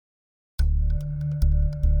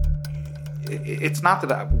it's not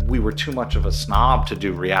that we were too much of a snob to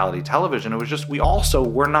do reality television. It was just we also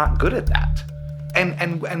were not good at that.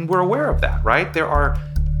 And we're aware of that, right? There are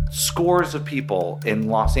scores of people in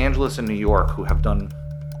Los Angeles and New York who have done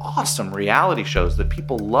awesome reality shows that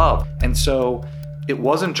people love. And so it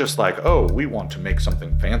wasn't just like, oh, we want to make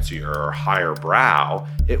something fancier or higher brow.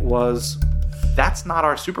 It was, that's not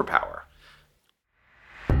our superpower.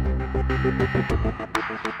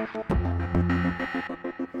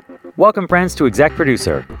 Welcome, friends, to Exec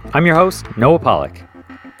Producer. I'm your host, Noah Pollack.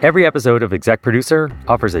 Every episode of Exec Producer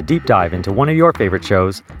offers a deep dive into one of your favorite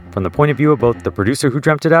shows from the point of view of both the producer who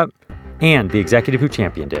dreamt it up and the executive who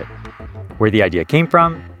championed it. Where the idea came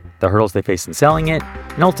from, the hurdles they faced in selling it,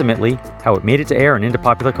 and ultimately, how it made it to air and into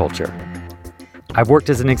popular culture. I've worked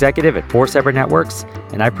as an executive at 4 separate networks,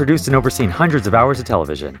 and I've produced and overseen hundreds of hours of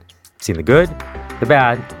television. I've seen the good, the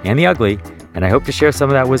bad, and the ugly, and I hope to share some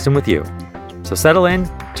of that wisdom with you. So settle in,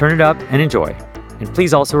 turn it up, and enjoy. And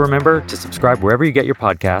please also remember to subscribe wherever you get your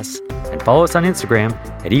podcasts and follow us on Instagram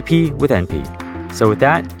at EP with NP. So with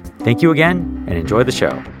that, thank you again and enjoy the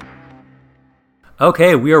show.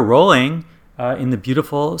 Okay, we are rolling in the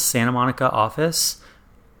beautiful Santa Monica office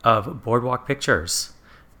of Boardwalk Pictures.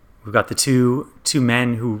 We've got the two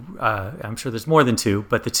men who, I'm sure there's more than two,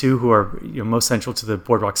 but the two who are most central to the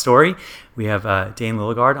Boardwalk story. We have Dane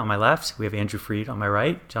Lilligard on my left. We have Andrew Freed on my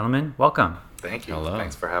right. Gentlemen, welcome. Thank you. Hello.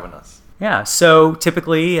 Thanks for having us. Yeah, so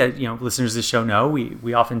typically, listeners of the show know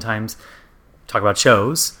we oftentimes talk about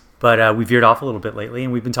shows, but we veered off a little bit lately,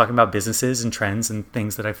 and we've been talking about businesses and trends and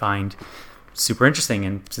things that I find super interesting.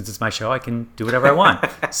 And since it's my show, I can do whatever I want.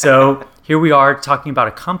 So here we are talking about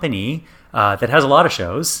a company that has a lot of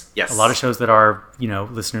shows. Yes. A lot of shows that our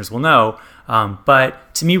listeners will know,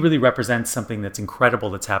 but to me really represents something that's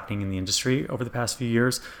incredible that's happening in the industry over the past few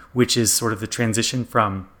years, which is sort of the transition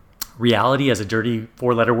from reality as a dirty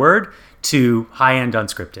 4-letter word to high-end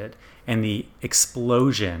unscripted, and the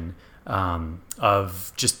explosion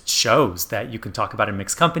of just shows that you can talk about in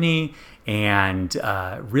mixed company, and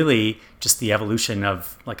really just the evolution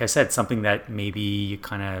of, like I said, something that maybe you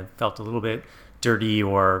kind of felt a little bit dirty,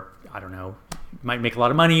 or I don't know, might make a lot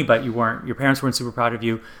of money, but your parents weren't super proud of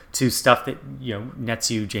you, to stuff that nets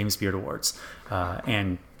you James Beard Awards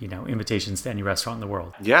and invitations to any restaurant in the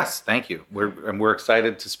world. Yes, thank you. We're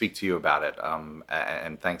excited to speak to you about it.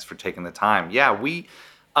 And thanks for taking the time. Yeah, we.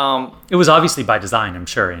 It was obviously by design, I'm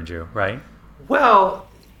sure, Andrew, right? Well,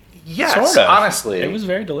 yes, Sort of. honestly. It was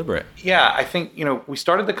very deliberate. Yeah, I think, we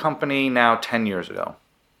started the company now 10 years ago.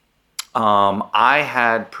 I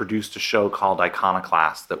had produced a show called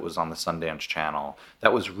Iconoclast that was on the Sundance Channel.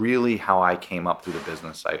 That was really how I came up through the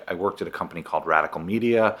business. I worked at a company called Radical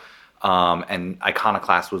Media, and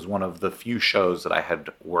Iconoclast was one of the few shows that I had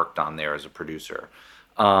worked on there as a producer.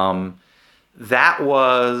 That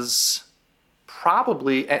was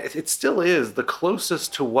probably, it still is, the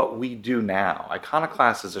closest to what we do now.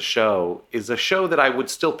 Iconoclast is a show that I would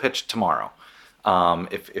still pitch tomorrow.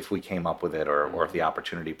 If we came up with it or if the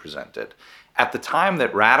opportunity presented. At the time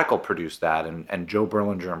that Radical produced that, and Joe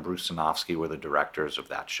Berlinger and Bruce Sinofsky were the directors of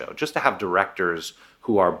that show, just to have directors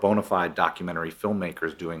who are bona fide documentary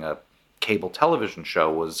filmmakers doing a cable television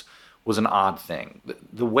show was an odd thing.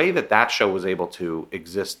 The way that show was able to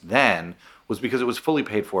exist then was because it was fully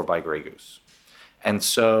paid for by Grey Goose. And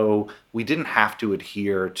so we didn't have to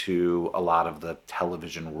adhere to a lot of the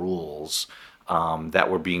television rules that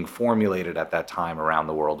were being formulated at that time around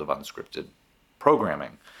the world of unscripted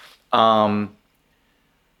programming.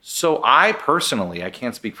 So I personally, I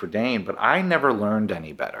can't speak for Dane, but I never learned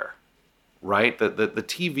any better, right? The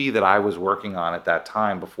TV that I was working on at that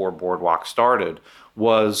time before Boardwalk started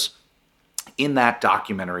was in that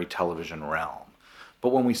documentary television realm. But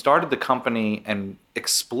when we started the company and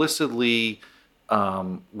explicitly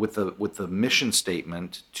with the mission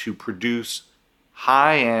statement to produce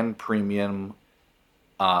high-end premium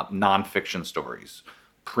nonfiction stories,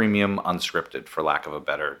 premium unscripted, for lack of a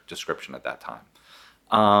better description at that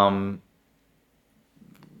time.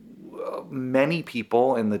 Many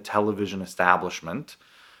people in the television establishment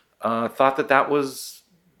thought that was,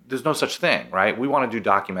 there's no such thing, right? We want to do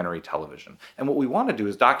documentary television. And what we want to do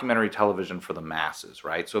is documentary television for the masses,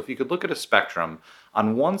 right? So if you could look at a spectrum,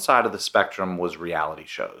 on one side of the spectrum was reality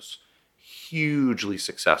shows. Hugely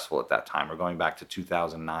successful at that time. We're going back to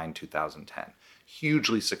 2009, 2010.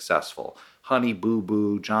 Hugely successful. Honey Boo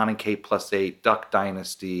Boo, John and Kate Plus 8, Duck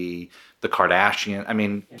Dynasty, The Kardashians. I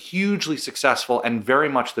mean, hugely successful and very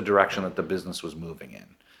much the direction that the business was moving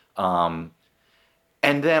in.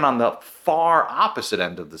 And then on the far opposite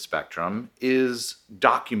end of the spectrum is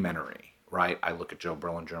documentary, right? I look at Joe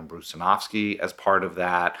Berlinger and Bruce Sinofsky as part of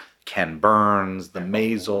that, Ken Burns, the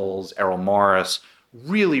Maisels, Errol Morris,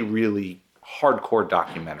 really, really hardcore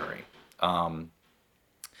documentary on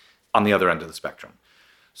the other end of the spectrum.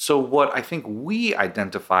 So what I think we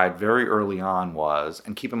identified very early on was,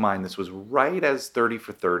 and keep in mind this was right as 30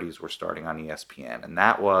 for 30s were starting on ESPN, and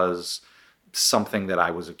that was something that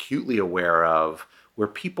I was acutely aware of, where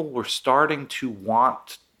people were starting to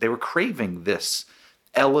want, they were craving this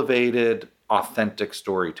elevated, authentic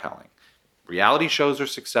storytelling. Reality shows are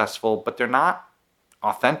successful, but they're not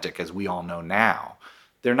authentic, as we all know now.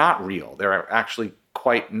 They're not real. They're actually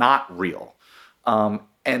quite not real.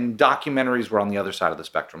 And documentaries were on the other side of the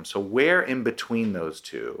spectrum. So where in between those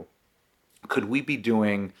two could we be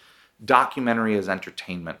doing documentary as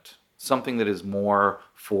entertainment, something that is more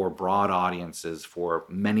for broad audiences, for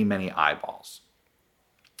many, many eyeballs?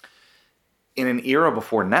 In an era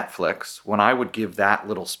before Netflix, when I would give that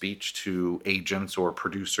little speech to agents or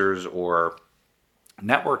producers or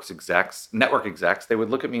network execs, they would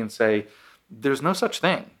look at me and say, there's no such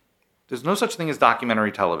thing. There's no such thing as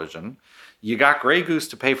documentary television. You got Grey Goose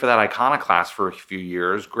to pay for that Iconoclast for a few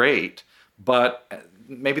years, great, but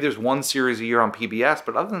maybe there's one series a year on PBS,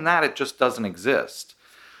 but other than that, it just doesn't exist.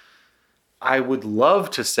 I would love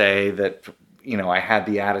to say that, I had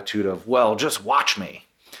the attitude of, well, just watch me.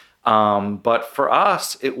 But for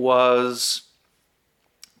us, it was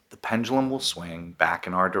the pendulum will swing back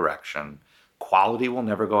in our direction. Quality will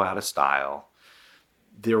never go out of style.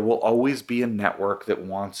 There will always be a network that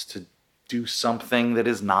wants to do something that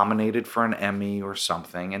is nominated for an Emmy or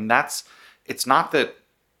something. And it's not that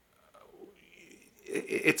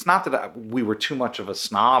we were too much of a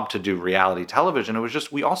snob to do reality television. It was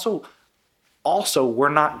just, we also were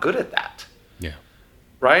not good at that. Yeah.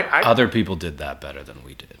 Right? Other people did that better than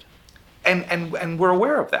we did. And we're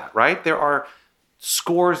aware of that, right? There are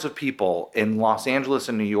scores of people in Los Angeles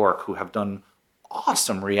and New York who have done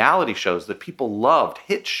awesome reality shows that people loved,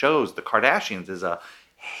 hit shows. The Kardashians is a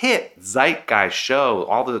hit zeitgeist show,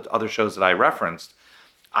 all the other shows that I referenced.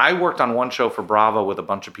 I worked on one show for Bravo with a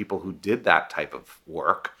bunch of people who did that type of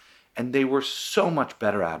work, and they were so much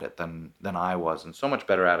better at it than I was, and so much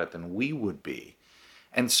better at it than we would be.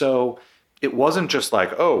 And so it wasn't just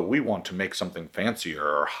like, oh, we want to make something fancier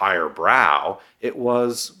or higher brow. It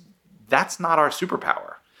was, that's not our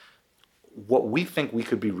superpower. What we think we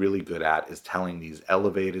could be really good at is telling these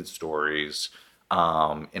elevated stories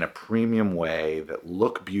in a premium way that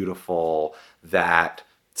look beautiful, that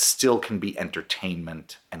still can be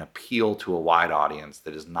entertainment and appeal to a wide audience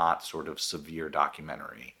that is not sort of severe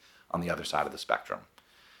documentary on the other side of the spectrum.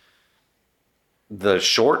 The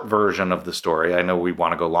short version of the story, I know we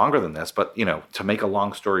want to go longer than this, but to make a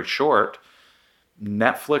long story short,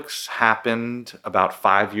 Netflix happened about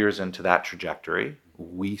 5 years into that trajectory.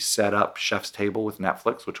 We set up Chef's Table with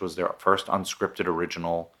Netflix, which was their first unscripted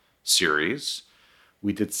original series.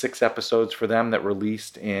 We did 6 episodes for them that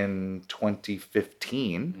released in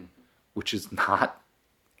 2015, which is not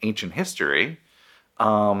ancient history.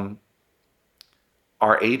 Our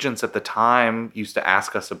agents at the time used to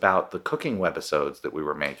ask us about the cooking webisodes that we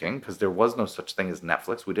were making because there was no such thing as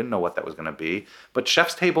Netflix. We didn't know what that was going to be. But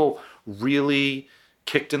Chef's Table really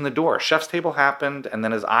kicked in the door. Chef's Table happened, and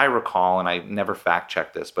then as I recall, and I never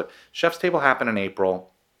fact-checked this, but Chef's Table happened in April,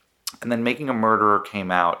 and then Making a Murderer came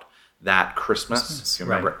out that Christmas. You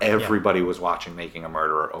remember, right. Everybody was watching Making a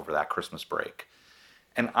Murderer over that Christmas break.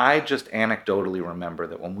 And I just anecdotally remember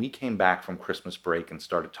that when we came back from Christmas break and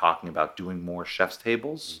started talking about doing more Chef's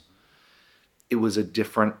Tables, it was a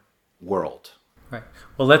different world. Right.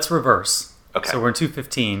 Well, let's reverse. Okay. So we're in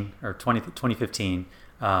 2015.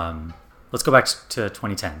 Let's go back to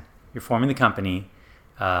 2010. You're forming the company,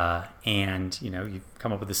 and you've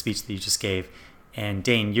come up with the speech that you just gave. And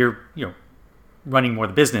Dane, you're running more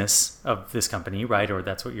the business of this company, right? Or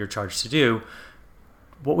that's what you're charged to do.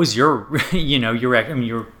 What was your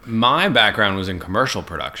My background was in commercial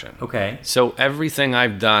production. Okay. So everything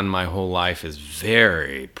I've done my whole life is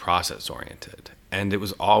very process oriented. And it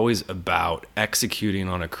was always about executing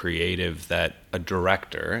on a creative that a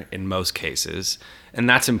director, in most cases, and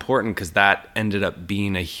that's important because that ended up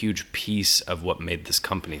being a huge piece of what made this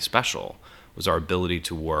company special, was our ability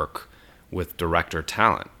to work with director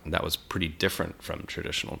talent. And that was pretty different from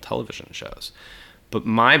traditional television shows. But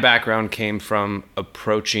my background came from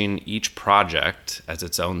approaching each project as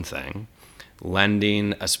its own thing,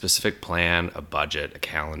 lending a specific plan, a budget, a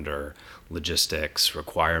calendar, logistics,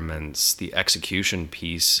 requirements, the execution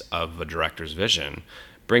piece of a director's vision,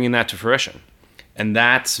 bringing that to fruition. And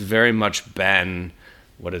that's very much been,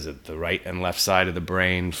 the right and left side of the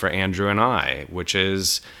brain for Andrew and I, which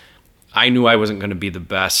is I knew I wasn't going to be the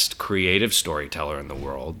best creative storyteller in the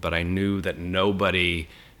world, but I knew that nobody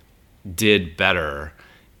did better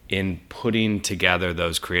in putting together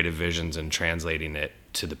those creative visions and translating it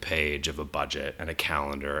to the page of a budget and a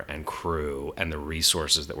calendar and crew and the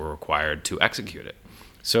resources that were required to execute it.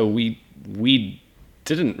 So we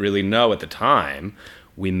didn't really know at the time.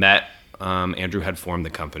 We met, Andrew had formed the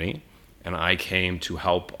company, and I came to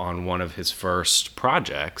help on one of his first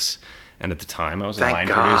projects. And at the time, I was a line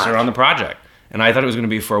producer on the project. And I thought it was going to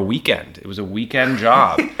be for a weekend. It was a weekend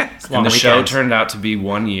job. And the show turned out to be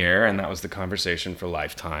 1 year, and that was the conversation for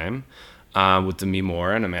Lifetime with Demi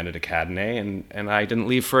Moore and Amanda de Cadenet, and I didn't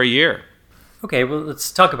leave for a year. Okay, well,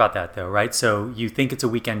 let's talk about that, though, right? So you think it's a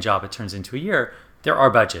weekend job, it turns into a year. There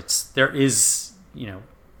are budgets. There is,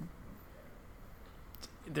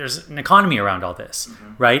 there's an economy around all this,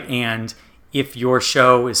 right? And if your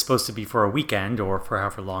show is supposed to be for a weekend or for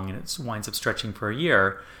however long and it winds up stretching for a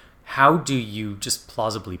year, how do you just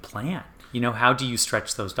plausibly plan? How do you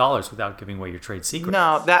stretch those dollars without giving away your trade secrets?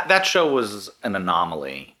 No, that show was an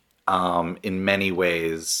anomaly. In many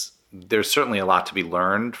ways, there's certainly a lot to be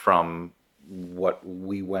learned from what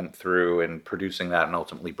we went through in producing that and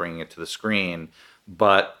ultimately bringing it to the screen.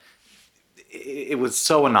 But it was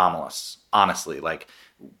so anomalous, honestly,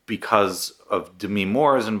 because of Demi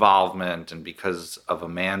Moore's involvement and because of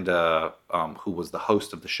Amanda, who was the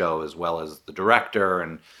host of the show as well as the director.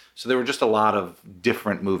 And so there were just a lot of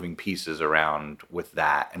different moving pieces around with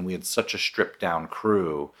that. And we had such a stripped down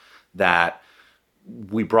crew that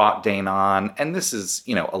we brought Dane on. And this is,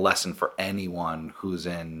 a lesson for anyone who's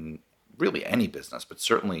in really any business, but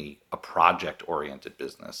certainly a project oriented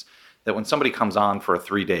business, that when somebody comes on for a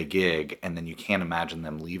 3-day gig and then you can't imagine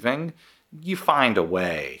them leaving, you find a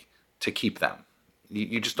way to keep them.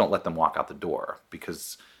 You just don't let them walk out the door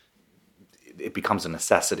because it becomes a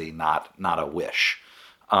necessity, not a wish.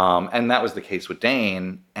 And that was the case with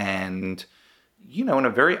Dane. And, in a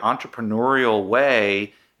very entrepreneurial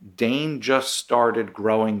way, Dane just started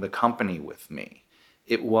growing the company with me.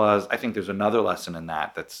 I think there's another lesson in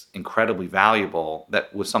that's incredibly valuable.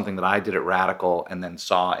 That was something that I did at Radical and then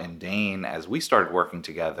saw in Dane as we started working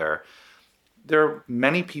together. There are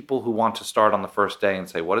many people who want to start on the first day and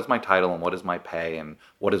say, what is my title and what is my pay and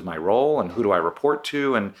what is my role and who do I report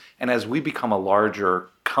to? And as we become a larger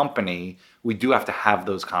company, we do have to have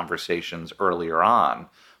those conversations earlier on.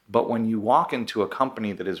 But when you walk into a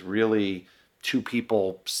company that is really 2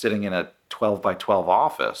 people sitting in a 12 by 12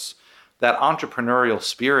 office, that entrepreneurial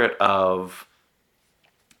spirit of,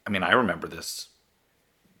 I remember this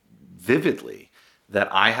vividly, that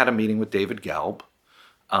I had a meeting with David Gelb,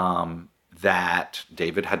 that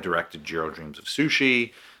David had directed Jiro Dreams of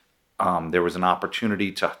Sushi. There was an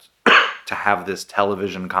opportunity to have this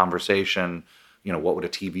television conversation. What would a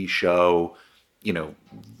TV show,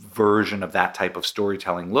 version of that type of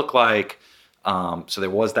storytelling look like? So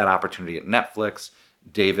there was that opportunity at Netflix.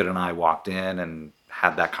 David and I walked in and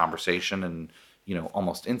had that conversation, and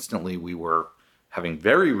almost instantly we were having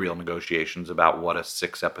very real negotiations about what a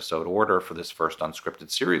 6-episode order for this first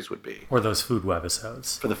unscripted series would be. Or those food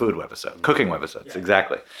webisodes. For the food webisode, cooking webisodes, yeah.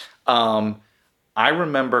 Exactly. I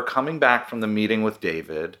remember coming back from the meeting with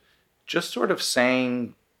David, just sort of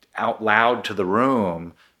saying out loud to the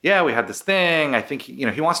room, yeah, we had this thing. I think,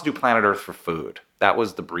 he wants to do Planet Earth for food. That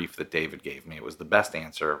was the brief that David gave me. It was the best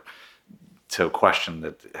answer to a question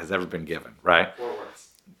that has ever been given, right? 4 words.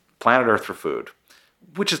 Planet Earth for food.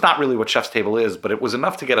 Which is not really what Chef's Table is, but it was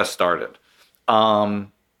enough to get us started. The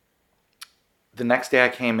next day I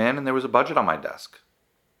came in and there was a budget on my desk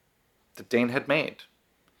that Dane had made.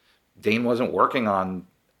 Dane wasn't working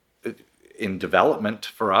in development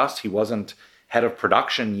for us. He wasn't head of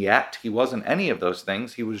production yet. He wasn't any of those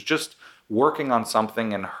things. He was just working on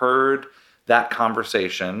something and heard that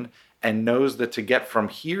conversation and knows that to get from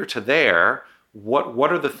here to there,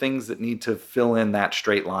 what are the things that need to fill in that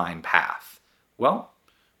straight line path? Well,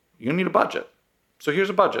 you need a budget. So here's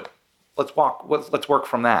a budget. Let's work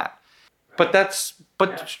from that.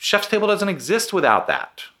 But Chef's Table doesn't exist without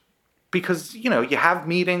that. Because, you have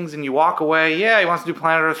meetings and you walk away, yeah, he wants to do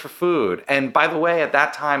Planet Earth for food. And by the way, at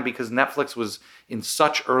that time, because Netflix was in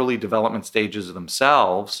such early development stages of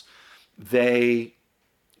themselves, there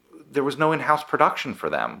was no in-house production for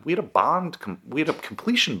them. We had a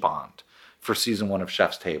completion bond for season 1 of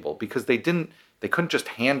Chef's Table because they couldn't just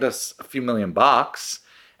hand us a few $1,000,000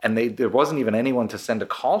 and there wasn't even anyone to send a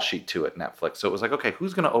call sheet to at Netflix. So it was like, okay,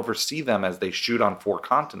 who's going to oversee them as they shoot on 4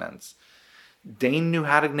 continents? Dane knew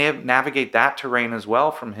how to navigate that terrain as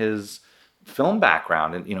well from his film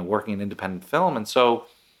background and, working in independent film. And so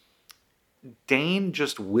Dane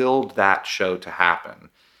just willed that show to happen.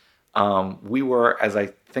 We were, as I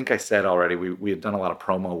think I said already, we had done a lot of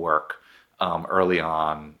promo work early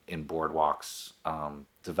on in Boardwalk's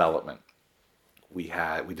development. We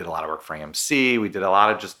did a lot of work for AMC. We did a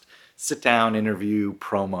lot of just sit down, interview,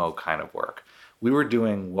 promo kind of work. We were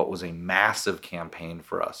doing what was a massive campaign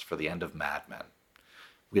for us for the end of Mad Men.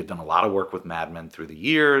 We had done a lot of work with Mad Men through the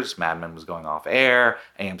years. Mad Men was going off air.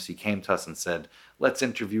 AMC came to us and said, let's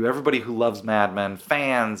interview everybody who loves Mad Men,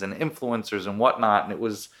 fans and influencers and whatnot. And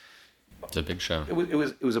it's a big show.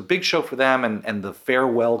 It was a big show for them, and the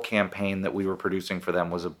farewell campaign that we were producing for them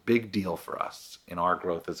was a big deal for us in our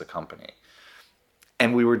growth as a company.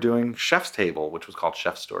 And we were doing Chef's Table, which was called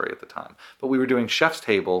Chef's Story at the time. But we were doing Chef's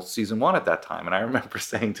Table season 1 at that time. And I remember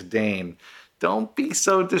saying to Dane, don't be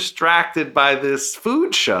so distracted by this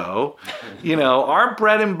food show. Our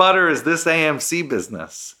bread and butter is this AMC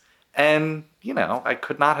business. And, I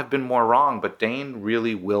could not have been more wrong, but Dane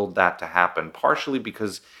really willed that to happen, partially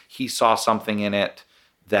because he saw something in it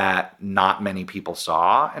that not many people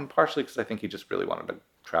saw, and partially because I think he just really wanted to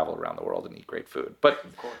travel around the world and eat great food. But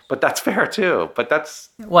that's fair too.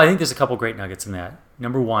 Well, I think there's a couple great nuggets in that.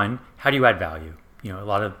 Number one, how do you add value? A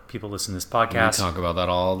lot of people listen to this podcast. We talk about that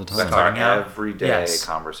all the time. That's our everyday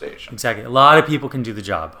conversation. Exactly. A lot of people can do the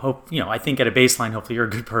job. I think at a baseline, hopefully you're a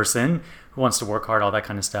good person who wants to work hard, all that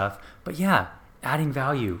kind of stuff. But yeah, adding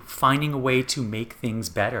value, finding a way to make things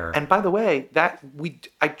better. And by the way,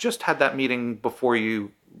 I just had that meeting before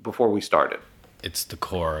we started. It's the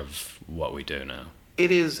core of what we do now.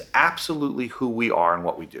 It is absolutely who we are and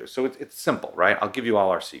what we do. So it's simple, right? I'll give you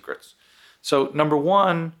all our secrets. So number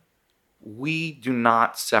one, we do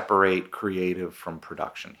not separate creative from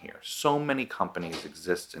production here. So many companies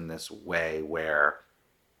exist in this way where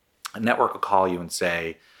a network will call you and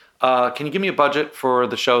say, can you give me a budget for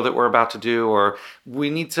the show that we're about to do? Or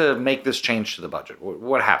we need to make this change to the budget,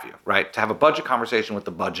 what have you, right? To have a budget conversation with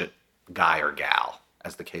the budget guy or gal,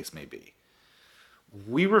 as the case may be.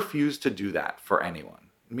 We refuse to do that for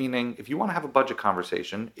anyone. Meaning, if you want to have a budget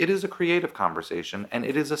conversation, it is a creative conversation and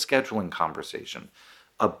it is a scheduling conversation.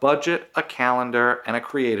 A budget, a calendar, and a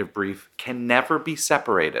creative brief can never be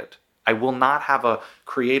separated. I will not have a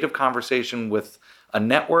creative conversation with a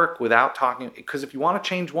network without talking, because if you want to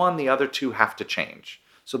change one, the other two have to change.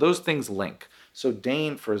 So those things link. So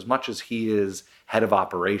Dane, for as much as he is head of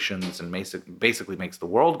operations and basically makes the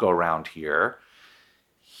world go round here,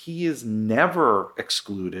 he is never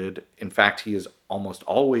excluded. In fact, he is almost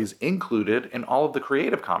always included in all of the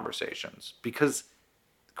creative conversations, because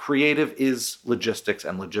creative is logistics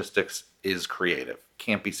and logistics is creative.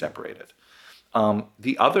 Can't be separated.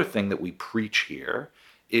 The other thing that we preach here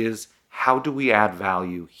is, how do we add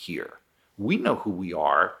value here? We know who we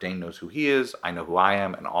are. Dane knows who he is. I know who I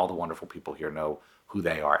am. And all the wonderful people here know who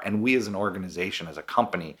they are. And we as an organization, as a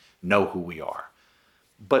company, know who we are.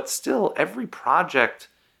 But still, every project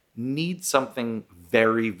needs something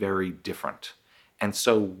very, very different. And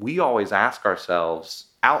so we always ask ourselves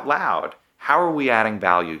out loud, how are we adding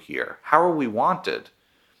value here? How are we wanted?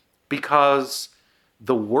 Because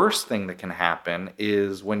the worst thing that can happen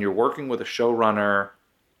is when you're working with a showrunner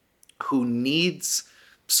who needs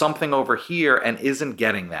something over here and isn't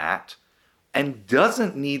getting that, and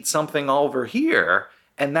doesn't need something over here,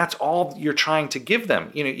 and that's all you're trying to give them.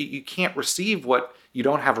 You can't receive what you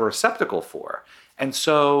don't have a receptacle for. And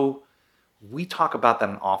so we talk about that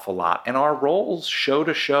an awful lot. And our roles, show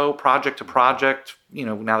to show, project to project,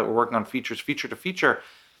 now that we're working on features, feature to feature,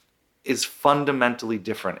 is fundamentally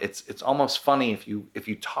different. It's almost funny if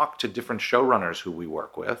you talk to different showrunners who we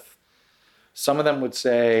work with. Some of them would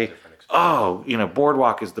say,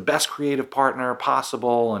 Boardwalk is the best creative partner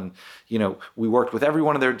possible. And, we worked with every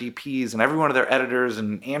one of their DPs and every one of their editors,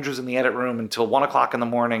 and Andrew's in the edit room until 1 o'clock in the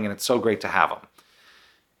morning, and it's so great to have them.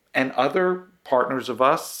 And other partners of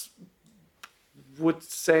us would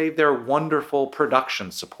say they're wonderful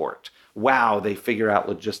production support. Wow, they figure out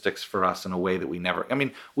logistics for us in a way that we never...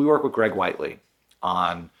 we work with Greg Whiteley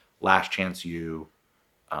on Last Chance U,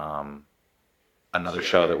 another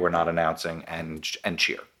show that we're not announcing, and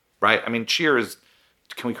Cheer, right? Cheer is...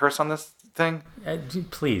 Can we curse on this thing?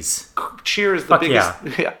 Please. Cheer is the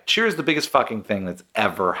biggest... Yeah, Cheer is the biggest fucking thing that's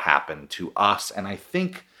ever happened to us, and I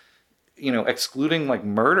think, excluding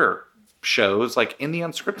murder shows, in the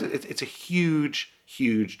unscripted, it's a huge,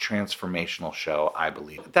 huge transformational show, I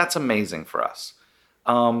believe. That's amazing for us.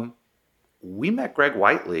 We met Greg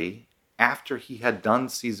Whiteley after he had done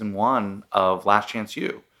season 1 of Last Chance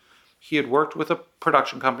U. He had worked with a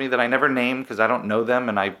production company that I never named because I don't know them,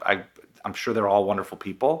 and I'm sure they're all wonderful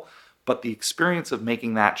people. But the experience of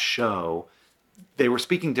making that show, they were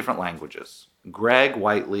speaking different languages. Greg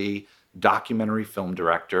Whiteley, documentary film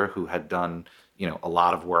director who had done a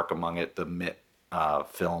lot of work among it, the Mitt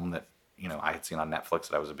film that, I had seen on Netflix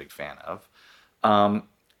that I was a big fan of.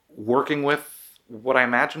 Working with what I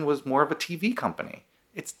imagine was more of a TV company.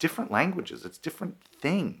 It's different languages. It's different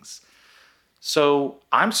things. So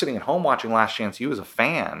I'm sitting at home watching Last Chance U as a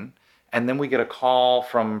fan, and then we get a call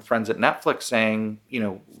from friends at Netflix saying,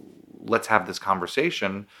 let's have this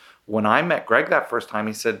conversation. When I met Greg that first time,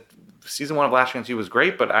 he said, season 1 of Last Chance U was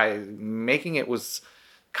great, but making it was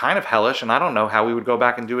kind of hellish, and I don't know how we would go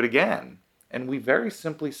back and do it again. And we very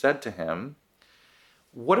simply said to him,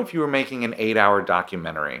 what if you were making an 8-hour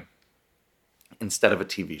documentary instead of a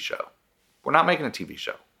TV show? We're not making a TV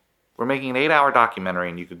show. We're making an 8-hour documentary,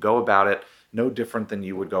 and you could go about it no different than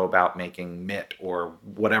you would go about making Mitt or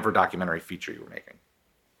whatever documentary feature you were making.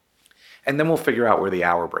 And then we'll figure out where the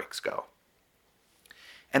hour breaks go.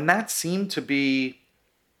 And that seemed to be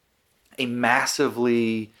a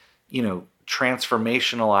massively,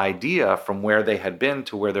 transformational idea from where they had been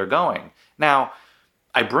to where they're going. Now,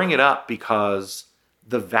 I bring it up because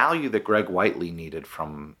the value that Greg Whiteley needed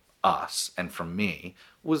from us and from me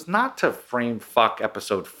was not to frame fuck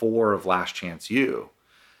episode 4 of Last Chance U.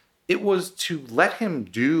 It was to let him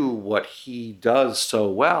do what he does so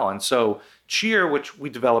well. And so Cheer, which we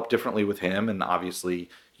developed differently with him and obviously,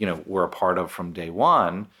 we're a part of from day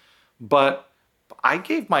one, but I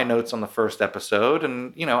gave my notes on the first episode,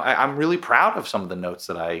 and I'm really proud of some of the notes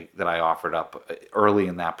that I offered up early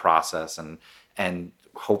in that process, and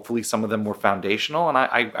hopefully some of them were foundational, and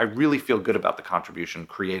I really feel good about the contribution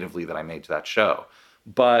creatively that I made to that show.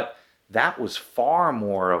 But that was far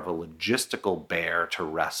more of a logistical bear to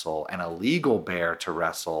wrestle and a legal bear to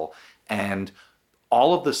wrestle, and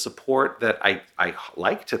all of the support that I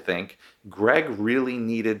like to think Greg really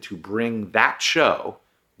needed to bring that show,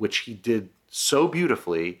 which he did so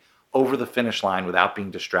beautifully, over the finish line without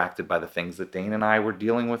being distracted by the things that Dane and I were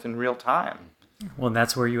dealing with in real time. Well, and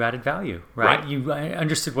that's where you added value, right? You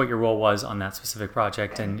understood what your role was on that specific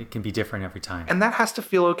project, and it can be different every time. And that has to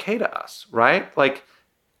feel okay to us, right? Like,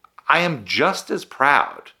 I am just as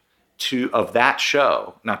proud of that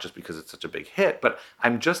show, not just because it's such a big hit, but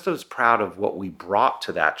I'm just as proud of what we brought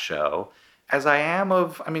to that show as I am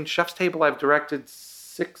of, Chef's Table, I've directed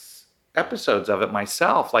 6 episodes of it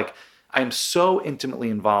myself. Like, I'm so intimately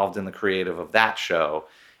involved in the creative of that show,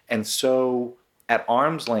 and so at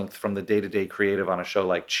arm's length from the day-to-day creative on a show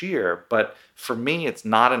like Cheer. But for me, it's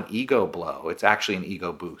not an ego blow. It's actually an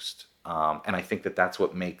ego boost. And I think that's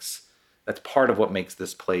part of what makes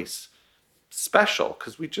this place special,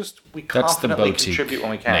 because we confidently contribute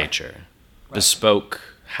when we can. Nature. Right. Bespoke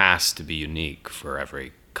has to be unique for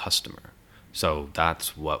every customer. So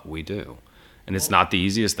that's what we do. And it's not the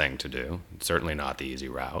easiest thing to do. It's certainly not the easy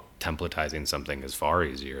route. Templatizing something is far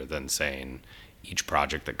easier than saying each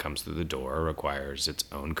project that comes through the door requires its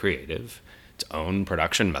own creative, its own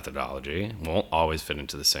production methodology. It won't always fit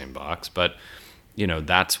into the same box, but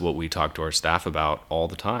that's what we talk to our staff about all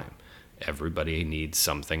the time. Everybody needs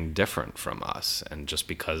something different from us. And just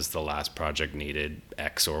because the last project needed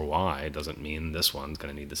X or Y doesn't mean this one's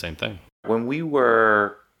going to need the same thing. When we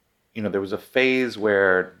were, there was a phase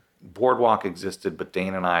where Boardwalk existed, but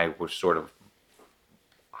Dane and I were sort of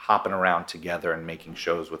hopping around together and making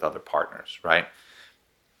shows with other partners, right?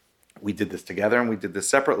 We did this together and we did this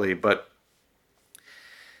separately, but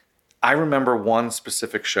I remember one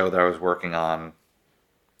specific show that I was working on.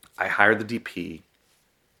 I hired the DP.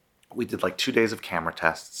 We did like 2 days of camera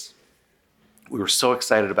tests. We were so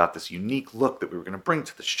excited about this unique look that we were going to bring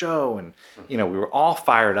to the show, and we were all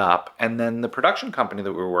fired up. And then the production company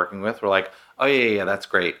that we were working with were like, oh yeah, that's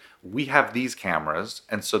great. We have these cameras,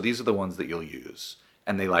 and so these are the ones that you'll use.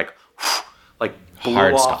 And they blew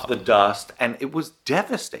off the dust, and it was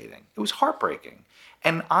devastating. It was heartbreaking.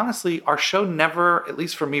 And honestly, our show never, at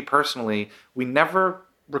least for me personally, we never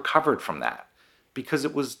recovered from that, because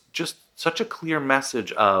it was just such a clear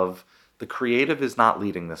message of the creative is not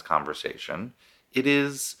leading this conversation. It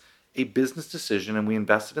is a business decision, and we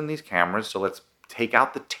invested in these cameras, so let's take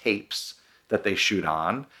out the tapes that they shoot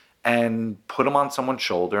on and put them on someone's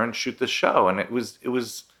shoulder and shoot the show. And it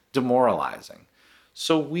was demoralizing.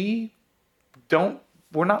 So we're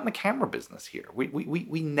not in the camera business here.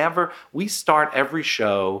 We start every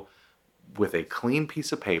show with a clean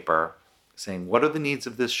piece of paper saying, what are the needs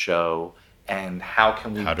of this show, and how do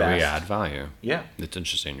we add value? Yeah. It's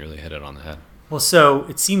interesting. You really hit it on the head. Well, so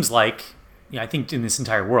it seems like, I think in this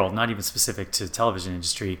entire world, not even specific to the television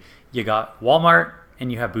industry, you got Walmart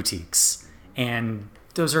and you have boutiques. And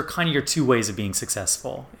those are kind of your 2 ways of being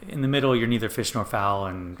successful. In the middle, you're neither fish nor fowl,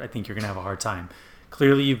 and I think you're going to have a hard time.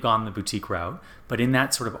 Clearly, you've gone the boutique route. But in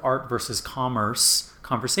that sort of art versus commerce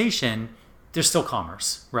conversation, there's still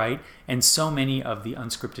commerce, right? And so many of the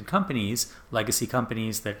unscripted companies, legacy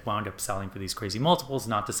companies that wound up selling for these crazy multiples,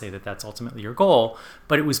 not to say that that's ultimately your goal,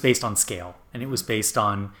 but it was based on scale and it was based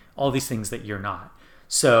on all these things that you're not.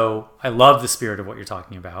 So I love the spirit of what you're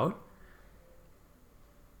talking about.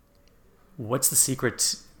 What's the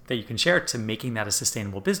secret that you can share to making that a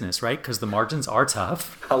sustainable business, right? Because the margins are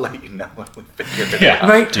tough. I'll let you know when we figure it out.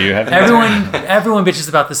 Right? Do you have everyone bitches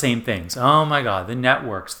about the same things. Oh my God, the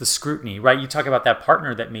networks, the scrutiny, right? You talk about that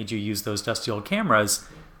partner that made you use those dusty old cameras.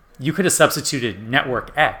 You could have substituted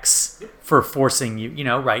Network X for forcing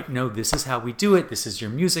you, right? No, this is how we do it. This is your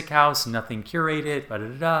music house, nothing curated,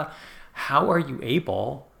 da-da-da-da. How are you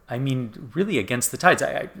able, really against the tides?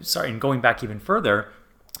 And going back even further,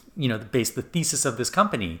 the thesis of this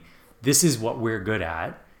company, this is what we're good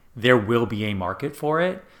at. There will be a market for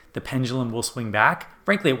it. The pendulum will swing back.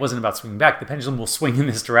 Frankly, it wasn't about swinging back. The pendulum will swing in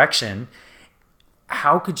this direction.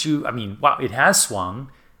 How could you, wow, it has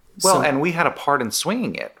swung. Well, and we had a part in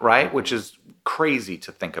swinging it, right? Which is crazy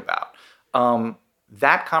to think about.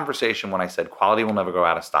 That conversation when I said quality will never go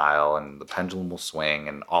out of style and the pendulum will swing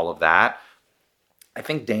and all of that, I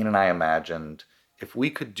think Dane and I imagined if we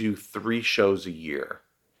could do 3 shows a year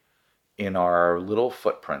in our little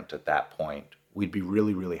footprint at that point, we'd be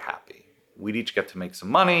really, really happy. We'd each get to make some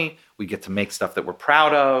money. We get to make stuff that we're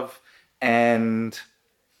proud of. And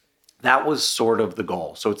that was sort of the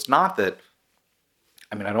goal. So it's not that,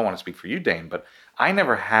 I don't want to speak for you, Dane, but I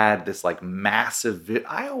never had this like massive,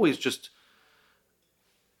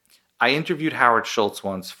 I interviewed Howard Schultz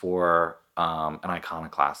once for an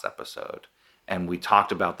Iconoclast episode. And we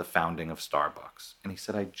talked about the founding of Starbucks. And he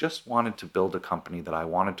said, I just wanted to build a company that I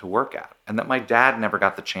wanted to work at and that my dad never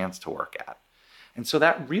got the chance to work at. And so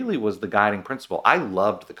that really was the guiding principle. I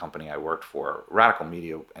loved the company I worked for. Radical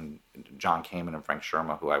Media and John Kamen and Frank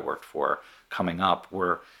Sherma, who I worked for coming up,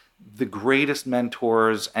 were the greatest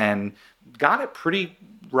mentors and got it pretty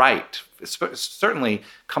right. Certainly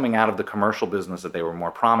coming out of the commercial business that they were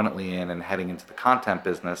more prominently in and heading into the content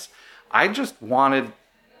business, I just wanted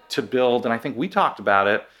to build, and I think we talked about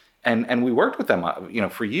it, and we worked with them,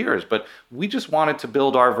 for years, but we just wanted to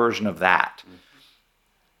build our version of that. Mm-hmm.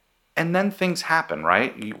 And then things happen,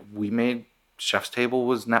 right? We made Chef's Table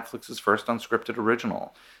was Netflix's first unscripted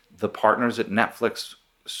original. The partners at Netflix,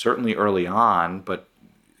 certainly early on, but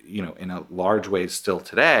in a large way still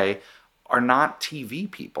today, are not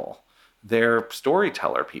TV people. They're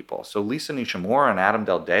storyteller people. So Lisa Nishimura and Adam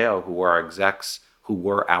Del Deo, who were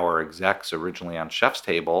our execs originally on Chef's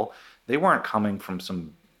Table, they weren't coming from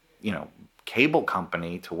some, cable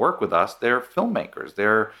company to work with us. They're filmmakers.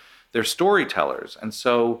 They're storytellers. And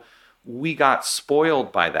so we got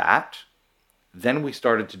spoiled by that. Then we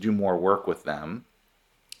started to do more work with them.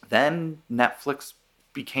 Then Netflix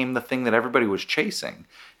became the thing that everybody was chasing.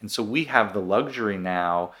 And so we have the luxury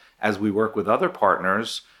now, as we work with other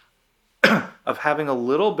partners, of having a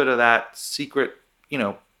little bit of that secret,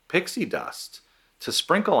 pixie dust to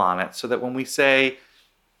sprinkle on it so that when we say,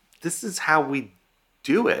 this is how we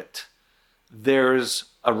do it, there's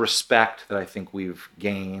a respect that I think we've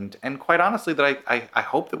gained, and quite honestly, that I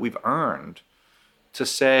hope that we've earned, to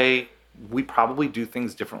say we probably do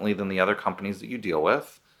things differently than the other companies that you deal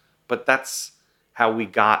with, but that's how we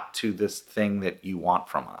got to this thing that you want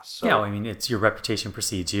from us. So, yeah, it's your reputation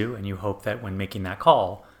precedes you, and you hope that when making that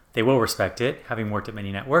call, they will respect it. Having worked at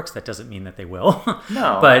many networks, that doesn't mean that they will.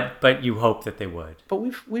 No. But you hope that they would. But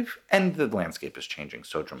and the landscape is changing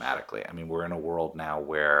so dramatically. We're in a world now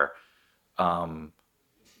where,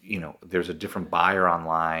 there's a different buyer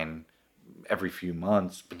online every few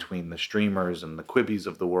months between the streamers and the Quibbies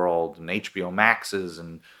of the world and HBO Maxes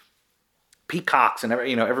and Peacocks and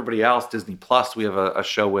everybody else, Disney Plus we have a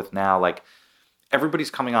show with now. Like,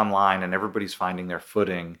 everybody's coming online and everybody's finding their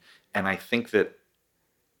footing. And I think that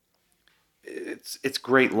it's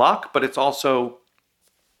great luck, but it's also,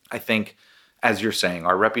 I think, as you're saying,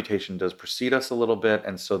 our reputation does precede us a little bit,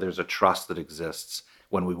 and so there's a trust that exists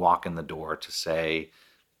when we walk in the door to say,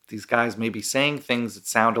 these guys may be saying things that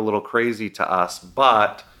sound a little crazy to us,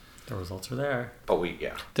 but the results are there. But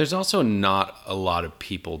There's also not a lot of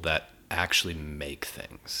people that actually make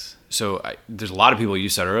things. So there's a lot of people, you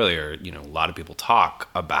said earlier, a lot of people talk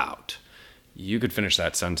about. You could finish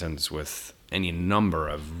that sentence with any number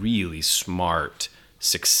of really smart,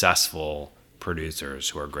 successful producers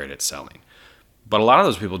who are great at selling. But a lot of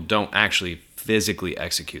those people don't actually physically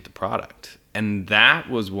execute the product. And that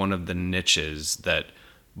was one of the niches that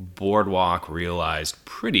Boardwalk realized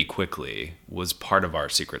pretty quickly was part of our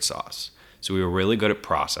secret sauce. So we were really good at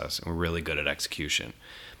process and we're really good at execution.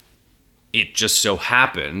 it just so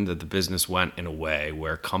happened that the business went in a way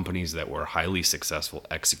where companies that were highly successful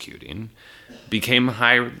executing became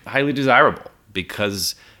highly desirable,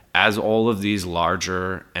 because as all of these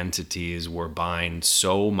larger entities were buying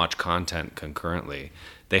so much content concurrently,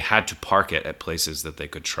 they had to park it at places that they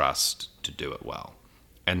could trust to do it well.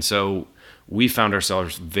 And so we found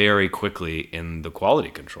ourselves very quickly in the quality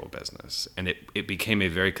control business. And it became a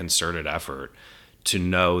very concerted effort to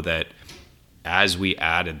know that as we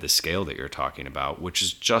added the scale that you're talking about, which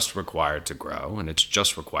is just required to grow and it's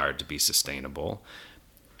just required to be sustainable,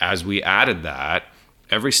 as we added that,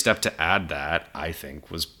 every step to add that, I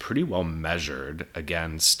think, was pretty well measured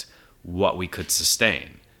against what we could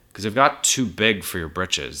sustain. Because if it got too big for your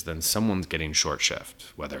britches, then someone's getting short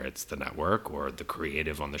shift, whether it's the network or the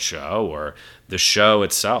creative on the show or the show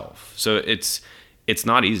itself. So it's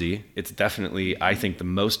not easy. It's definitely, I think, the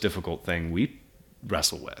most difficult thing we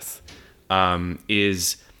wrestle with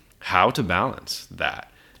is how to balance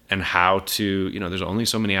that and how to, there's only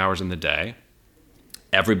so many hours in the day.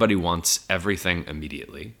 Everybody wants everything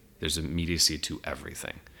immediately. There's immediacy to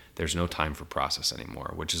everything. There's no time for process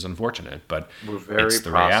anymore, which is unfortunate, but we're very it's the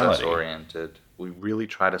process reality. oriented. We really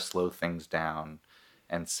try to slow things down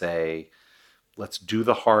and say, let's do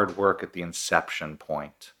the hard work at the inception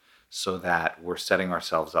point so that we're setting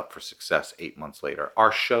ourselves up for success 8 months later.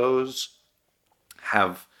 Our shows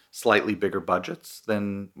have slightly bigger budgets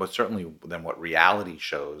than what reality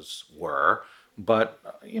shows were. But,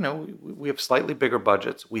 we have slightly bigger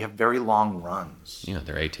budgets. We have very long runs. Yeah,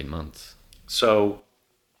 they're 18 months. So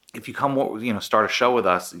if you come, start a show with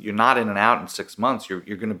us, you're not in and out in 6 months. You're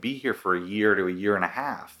going to be here for a year to a year and a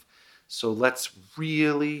half. So let's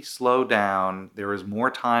really slow down. There is more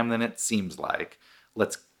time than it seems like.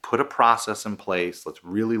 Let's put a process in place. Let's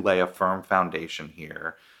really lay a firm foundation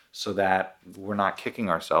here so that we're not kicking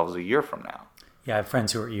ourselves a year from now. Yeah, I have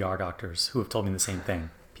friends who are ER doctors who have told me the same thing.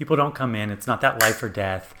 People don't come in. It's not that life or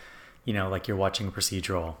death, like you're watching a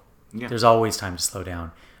procedural. Yeah. There's always time to slow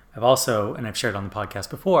down. I've also, and I've shared on the podcast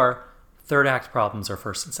before, third act problems are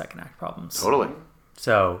first and second act problems. Totally.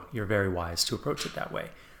 So you're very wise to approach it that way.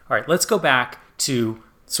 All right, let's go back to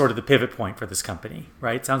sort of the pivot point for this company,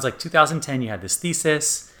 right? Sounds like 2010, you had this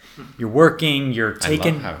thesis, you're working, you're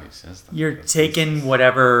taking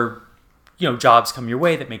whatever, jobs come your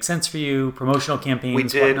way that make sense for you, promotional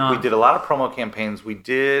campaigns, whatnot. We did a lot of promo campaigns. We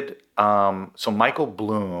did, so Michael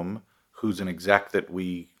Bloom, who's an exec that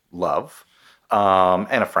we love,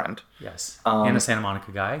 and a friend. Yes, and a Santa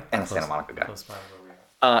Monica guy. Close by where we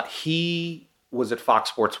are. He was at Fox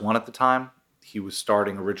Sports 1 at the time. He was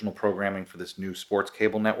starting original programming for this new sports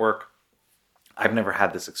cable network. I've never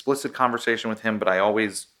had this explicit conversation with him, but I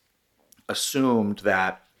always assumed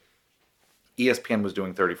that ESPN was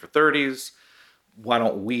doing 30 for 30s. Why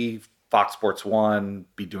don't we, Fox Sports 1,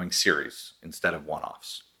 be doing series instead of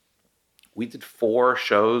one-offs? We did 4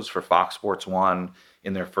 shows for Fox Sports 1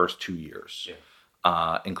 in their first 2 years,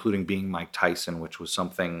 including Being Mike Tyson, which was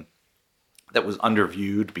something that was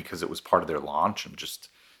underviewed because it was part of their launch and just,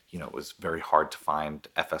 it was very hard to find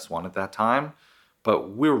FS1 at that time. But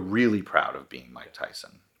we're really proud of Being Mike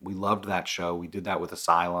Tyson. We loved that show. We did that with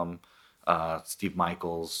Asylum, Steve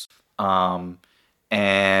Michaels.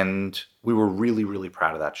 And we were really, really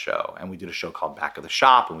proud of that show. And we did a show called Back of the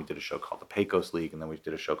Shop, and we did a show called The Pecos League, and then we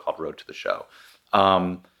did a show called Road to the Show.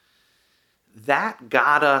 That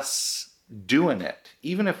got us doing it.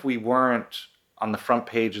 Even if we weren't on the front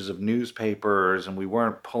pages of newspapers and we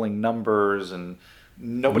weren't pulling numbers and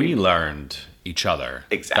nobody... We learned each other.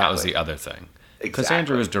 Exactly. That was the other thing. Because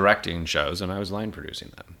Andrew was directing shows and I was line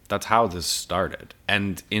producing them. That's how this started.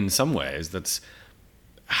 And in some ways, that's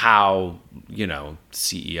how,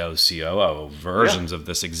 CEO, COO versions of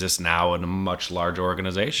this exist now in a much larger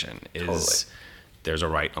organization. There's a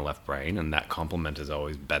right and a left brain, and that complement has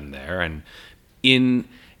always been there. And in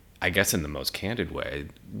the most candid way,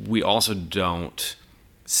 we also don't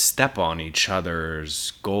step on each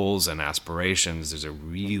other's goals and aspirations. There's a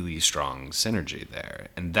really strong synergy there.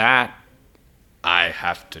 And that I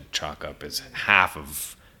have to chalk up as half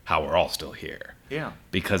of how we're all still here. Yeah.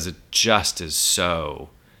 Because it just is so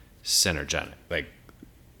synergetic. Like,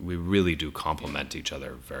 we really do complement each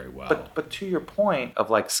other very well. But to your point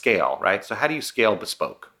of scale, right? So how do you scale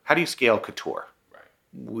bespoke? How do you scale couture?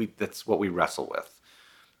 Right. That's what we wrestle with.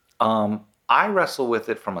 I wrestle with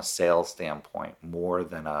it from a sales standpoint more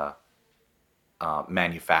than a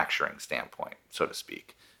manufacturing standpoint, so to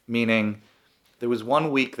speak. Meaning, there was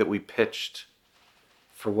one week that we pitched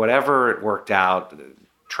for whatever it worked out,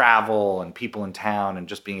 travel and people in town and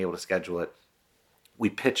just being able to schedule it. We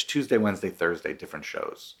pitched Tuesday, Wednesday, Thursday, different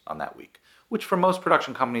shows on that week, which for most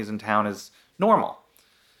production companies in town is normal.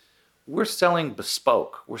 we're selling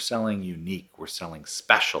bespoke, we're selling unique, we're selling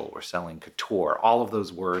special, we're selling couture, all of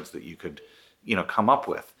those words that you could, come up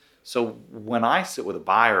with. So when I sit with a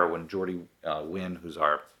buyer, when Jordy Wynn, who's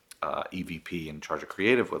our EVP in charge of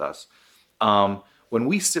creative with us, when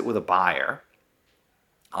we sit with a buyer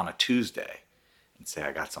on a Tuesday and say,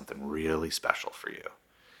 I got something really special for you,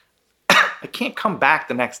 I can't come back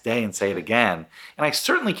the next day and say it again. And I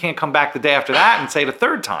certainly can't come back the day after that and say it a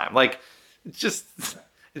third time. Like, it's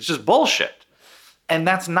just bullshit. And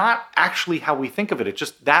that's not actually how we think of it. It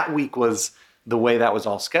just, that week was the way that was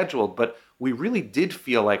all scheduled. But we really did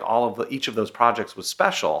feel like each of those projects was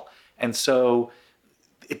special. And so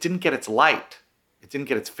it didn't get its light. It didn't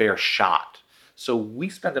get its fair shot. So we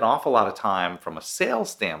spent an awful lot of time from a sales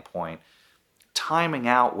standpoint timing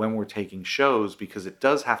out when we're taking shows, because it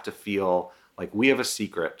does have to feel like we have a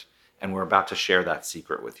secret and we're about to share that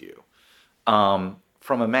secret with you.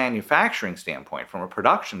 From a manufacturing standpoint, from a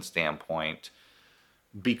production standpoint,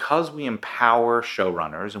 because we empower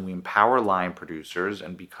showrunners and we empower line producers,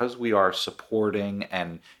 and because we are supporting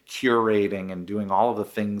and curating and doing all of the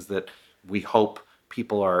things that we hope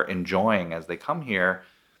people are enjoying as they come here,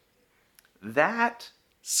 that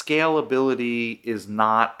scalability is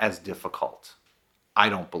not as difficult, I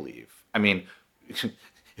don't believe. I mean,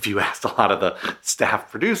 if you asked a lot of the staff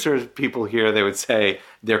producers, people here, they would say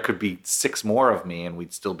there could be 6 more of me and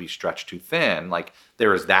we'd still be stretched too thin. Like,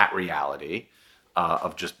 there is that reality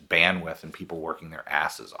of just bandwidth and people working their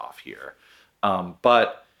asses off here.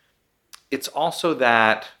 But it's also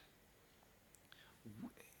that,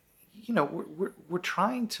 we're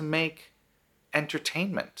trying to make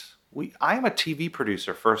entertainment. I am a TV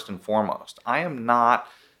producer first and foremost. I am not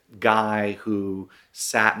guy who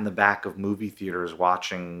sat in the back of movie theaters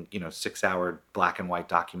watching, 6-hour black and white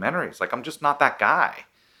documentaries. Like, I'm just not that guy.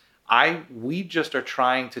 We just are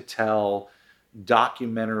trying to tell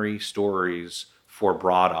documentary stories for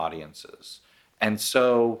broad audiences. And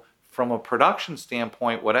so from a production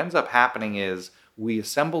standpoint, what ends up happening is we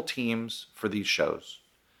assemble teams for these shows.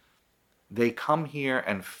 They come here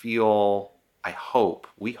and feel,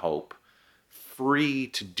 we hope, free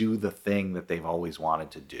to do the thing that they've always wanted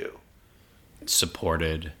to do.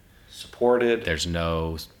 Supported. There's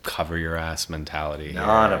no cover your ass mentality.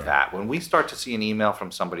 None of that. When we start to see an email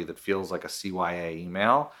from somebody that feels like a CYA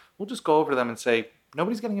email, we'll just go over to them and say,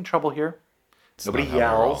 nobody's getting in trouble here. Nobody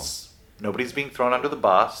yells. Nobody's being thrown under the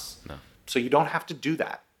bus. No. So you don't have to do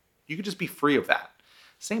that. You could just be free of that.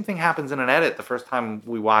 Same thing happens in an edit. The first time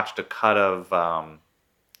we watched a cut of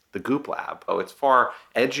the Goop Lab, it's far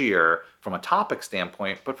edgier from a topic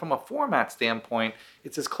standpoint, but from a format standpoint,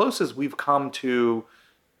 it's as close as we've come to,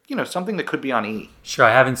 something that could be on E. Sure,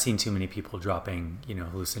 I haven't seen too many people dropping,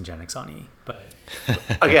 hallucinogenics on E, but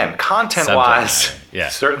again, content-wise, yeah.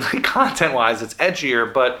 Certainly content-wise, it's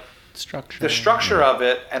edgier, but the structure of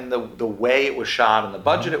it and the way it was shot and the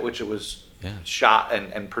budget at which it was shot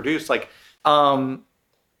and produced,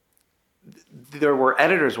 there were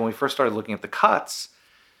editors when we first started looking at the cuts.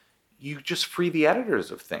 You just free the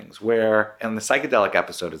editors of things and the psychedelic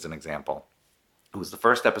episode is an example. It was the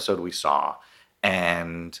first episode we saw,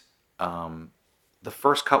 and the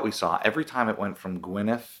first cut we saw, every time it went from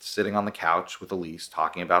Gwyneth sitting on the couch with Elise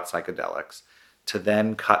talking about psychedelics to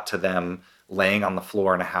then cut to them laying on the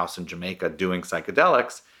floor in a house in Jamaica doing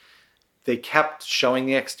psychedelics, they kept showing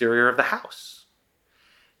the exterior of the house.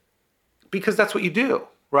 Because that's what you do,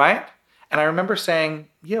 right? And I remember saying,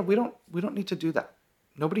 we don't need to do that.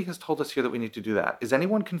 Nobody has told us here that we need to do that. Is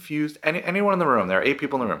anyone confused? Anyone in the room? There are 8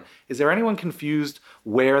 people in the room. Is there anyone confused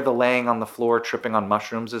where the laying on the floor, tripping on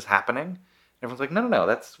mushrooms is happening? Everyone's like, no,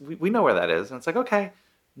 we know where that is. And it's like, okay,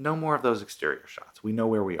 no more of those exterior shots. We know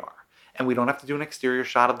where we are. And we don't have to do an exterior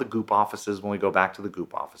shot of the Goop offices when we go back to the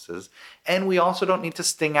Goop offices. And we also don't need to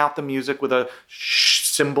sting out the music with a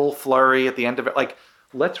cymbal flurry at the end of it. Like,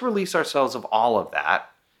 let's release ourselves of all of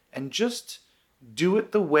that and just do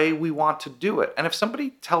it the way we want to do it. And if somebody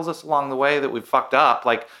tells us along the way that we've fucked up,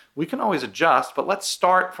 we can always adjust, but let's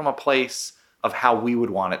start from a place of how we would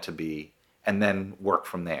want it to be and then work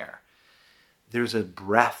from there. There's a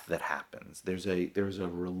breath that happens. There's a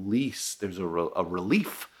release. There's a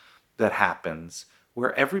relief that happens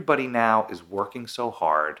where everybody now is working so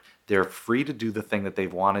hard. They're free to do the thing that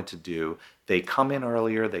they've wanted to do. They come in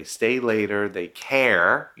earlier, they stay later, they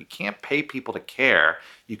care. You can't pay people to care.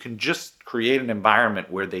 You can just create an environment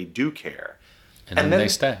where they do care. And then they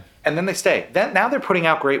stay. And then they stay. Now they're putting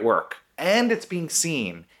out great work, and it's being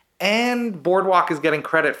seen, and Boardwalk is getting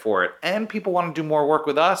credit for it, and people want to do more work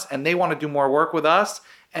with us, and they want to do more work with us.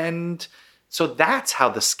 And so that's how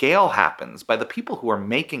the scale happens, by the people who are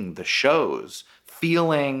making the shows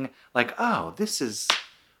feeling like, oh, this is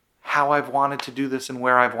how I've wanted to do this and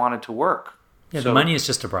where I've wanted to work. Yeah, the money is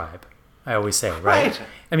just a bribe, I always say, right?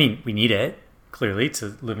 I mean, we need it, clearly,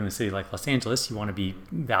 to live in a city like Los Angeles. You want to be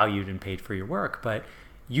valued and paid for your work, but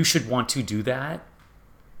you should want to do that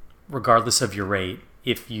regardless of your rate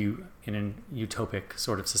if you, in a utopic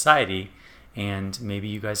sort of society, and maybe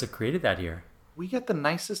you guys have created that here. We get the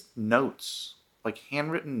nicest notes, like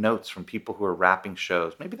handwritten notes from people who are wrapping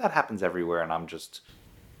shows. Maybe that happens everywhere and I'm just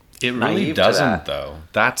It really doesn't, though.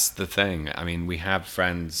 That's the thing. I mean, we have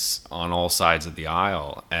friends on all sides of the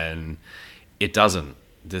aisle, and it doesn't.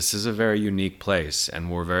 This is a very unique place,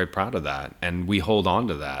 and we're very proud of that. And we hold on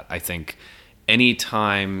to that. I think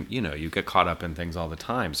anytime, you get caught up in things all the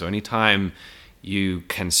time. So anytime you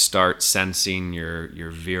can start sensing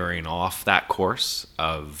you're veering off that course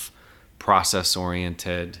of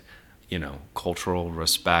process-oriented, cultural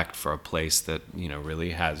respect for a place that,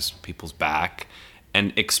 really has people's back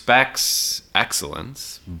and expects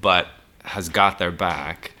excellence, but has got their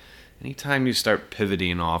back. Anytime you start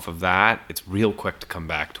pivoting off of that, it's real quick to come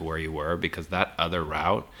back to where you were, because that other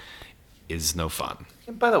route is no fun.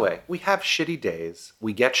 And by the way, we have shitty days.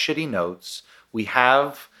 We get shitty notes. We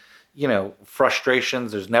have,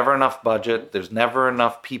 frustrations. There's never enough budget. There's never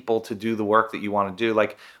enough people to do the work that you want to do.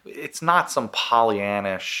 Like, it's not some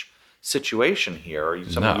Pollyannish situation here or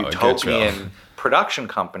some utopian production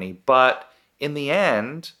company, but in the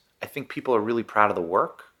end, I think people are really proud of the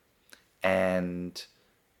work, and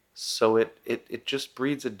so it just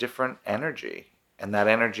breeds a different energy, and that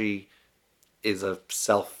energy is a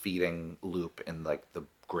self-feeding loop in like the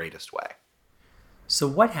greatest way. So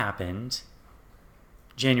what happened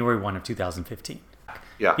January 1 of 2015?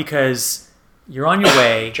 Yeah. Because you're on your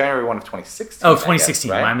way. January 1 of 2016. Oh, 2016,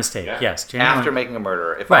 guess, right? My mistake. Yeah. Yes. January After 1. Making a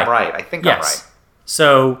Murderer, if I'm right. I think I'm right.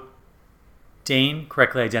 So Dane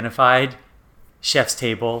correctly identified Chef's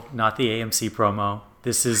Table, not the AMC promo.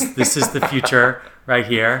 This is the future right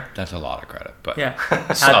here. That's a lot of credit, but yeah,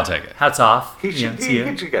 I'll take it. Hats off. He should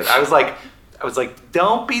get. I was like,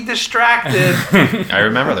 don't be distracted. I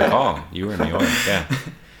remember the call. You were in New York, yeah.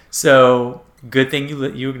 So good thing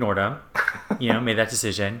you ignored him. Made that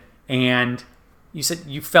decision, and you said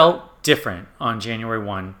you felt different on January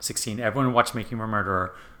 1, 16. Everyone watched Making a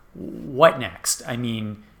Murderer. What next? I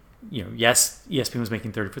mean, yes, ESPN was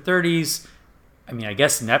making 30 for 30s. I mean, I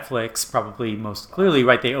guess Netflix probably most clearly,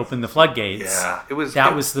 right? They opened the floodgates. Yeah,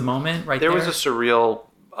 That was the moment, right there. There was a surreal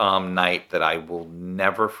night that I will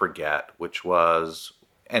never forget, which was,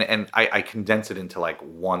 and I condense it into like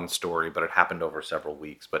one story, but it happened over several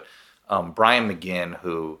weeks. But Brian McGinn,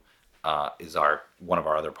 who is one of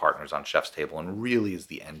our other partners on Chef's Table, and really is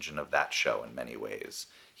the engine of that show in many ways.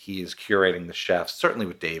 He is curating the chefs, certainly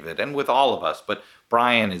with David and with all of us, but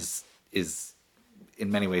Brian is in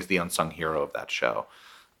many ways the unsung hero of that show.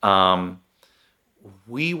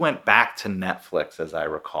 We went back to Netflix, as I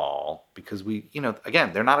recall, because we,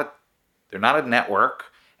 again, they're not a network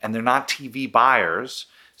and they're not TV buyers.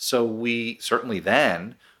 So we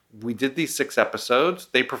did these 6 episodes.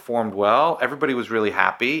 They performed well. Everybody was really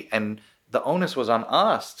happy. And the onus was on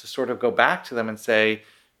us to sort of go back to them and say,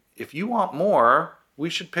 if you want more, we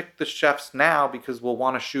should pick the chefs now because we'll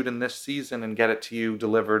want to shoot in this season and get it to you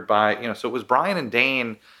delivered by, so it was Brian and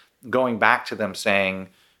Dane going back to them saying,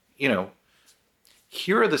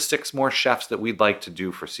 here are the 6 more chefs that we'd like to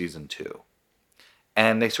do for season 2.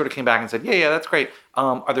 And they sort of came back and said, yeah, that's great.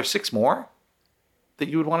 Are there 6 more that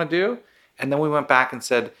you would want to do? And then we went back and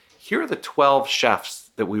said, here are the 12 chefs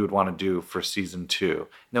that we would want to do for season 2. And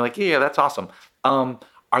they're like, yeah, that's awesome.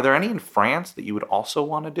 Are there any in France that you would also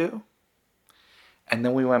want to do? And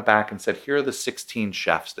then we went back and said, here are the 16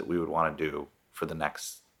 chefs that we would want to do for the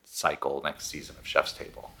next season of Chef's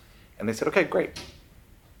Table. And they said, okay, great.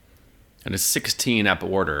 And a 16 ep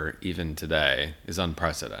order, even today, is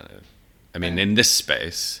unprecedented. I mean, in this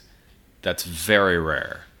space, that's very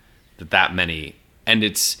rare that many, and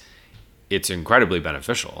it's incredibly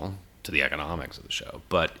beneficial to the economics of the show,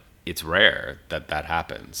 but it's rare that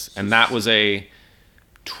happens. And that was a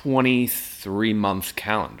 23-month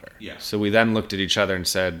calendar. Yeah. So we then looked at each other and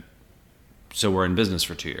said, so we're in business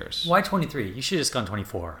for 2 years. Why 23? You should have just gone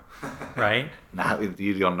 24, right?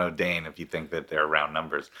 You don't know Dane if you think that they're round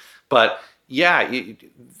numbers. But yeah,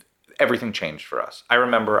 everything changed for us. I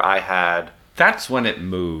remember That's when it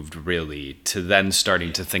moved, really, to then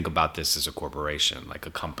starting to think about this as a corporation, like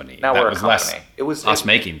a company. Now that we're a was company. less It was us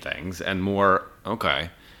making things and more,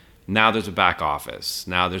 okay, now there's a back office.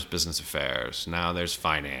 Now there's business affairs. Now there's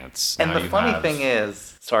finance. And now the funny thing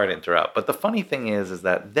is, sorry to interrupt, but the funny thing is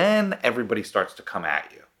that then everybody starts to come at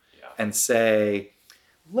you and say,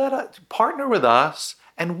 let us partner with us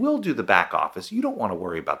and we'll do the back office. You don't want to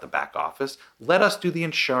worry about the back office. Let us do the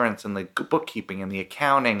insurance and the bookkeeping and the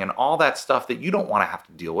accounting and all that stuff that you don't want to have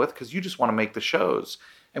to deal with because you just want to make the shows.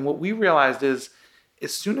 And what we realized is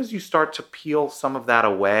as soon as you start to peel some of that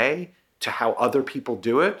away to how other people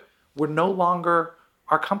do it, we're no longer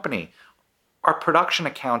our company. Our production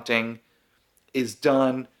accounting is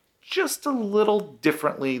done just a little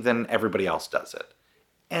differently than everybody else does it.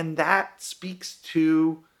 And that speaks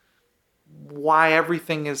to why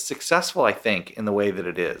everything is successful, I think, in the way that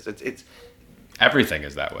it is. It's everything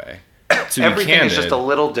is that way. To everything is just a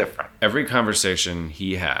little different. Every conversation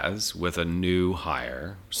he has with a new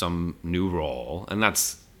hire, some new role, and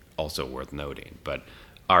that's also worth noting, but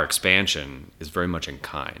our expansion is very much in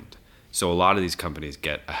kind. So a lot of these companies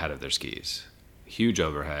get ahead of their skis. Huge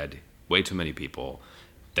overhead, way too many people.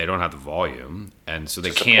 They don't have the volume, and so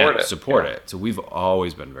they can't support it. So we've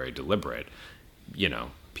always been very deliberate. You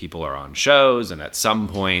know, people are on shows, and at some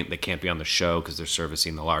point they can't be on the show because they're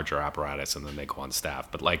servicing the larger apparatus, and then they go on staff.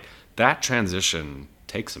 But like that transition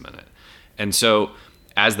takes a minute. And so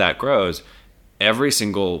as that grows, every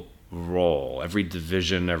single role, every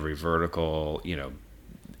division, every vertical, you know,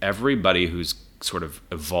 everybody who's sort of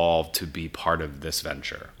evolved to be part of this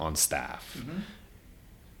venture on staff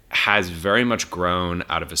has very much grown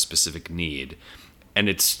out of a specific need. And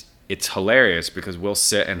it's hilarious because we'll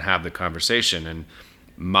sit and have the conversation, and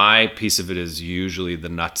my piece of it is usually the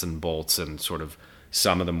nuts and bolts and sort of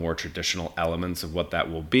some of the more traditional elements of what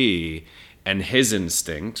that will be. And his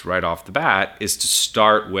instinct right off the bat is to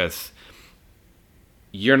start with,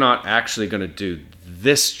 you're not actually going to do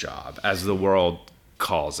this job as the world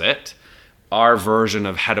calls it. Our version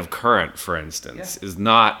of head of current, for instance, is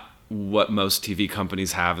not what most TV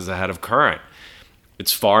companies have as a head of current.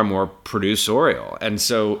 It's far more producerial. And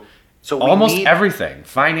so almost everything,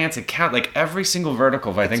 finance, account, like every single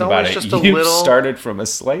vertical, if I think about it, you've started from a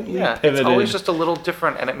slightly pivoted. It's always just a little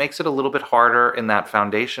different, and it makes it a little bit harder in that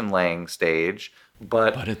foundation laying stage.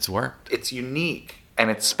 But it's worked. It's unique, and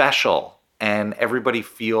it's special, and everybody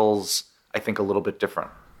feels, I think, a little bit different.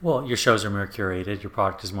 Well, your shows are more curated. Your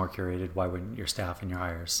product is more curated. Why wouldn't your staff and your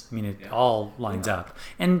hires? I mean, it all lines up.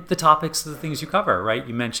 And the topics are the things you cover, right?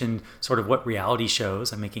 You mentioned sort of what reality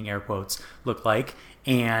shows, I'm making air quotes, look like.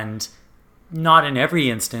 And not in every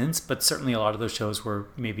instance, but certainly a lot of those shows were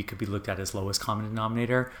maybe could be looked at as lowest common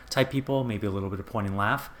denominator type people, maybe a little bit of point and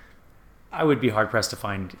laugh. I would be hard-pressed to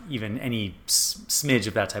find even any smidge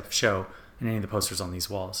of that type of show in any of the posters on these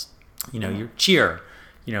walls. You know, your Cheer,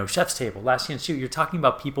 you know, Chef's Table, Last Chance Shoot, you're talking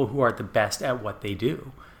about people who are the best at what they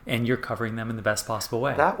do, and you're covering them in the best possible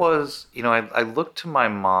way. That was, you know, I looked to my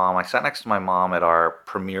mom. I sat next to my mom at our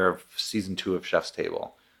premiere of season 2 of Chef's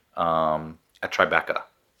Table at Tribeca.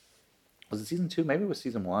 Was it season 2? Maybe it was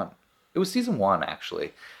season 1. It was season 1,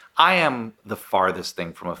 actually. I am the farthest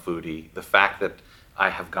thing from a foodie. The fact that I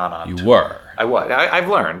have gone on I was. I've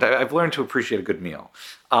learned to appreciate a good meal.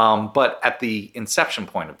 But at the inception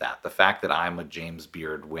point of that, the fact that I'm a James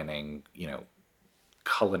Beard winning, you know,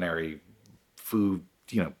 culinary food,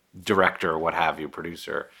 you know, director or what have you,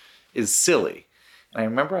 producer, is silly. And I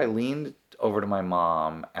remember I leaned over to my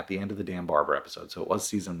mom at the end of the Dan Barber episode, so it was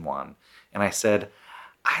season 1, and I said,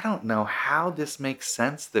 I don't know how this makes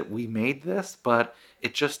sense that we made this, but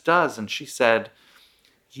it just does. And she said,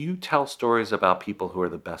 you tell stories about people who are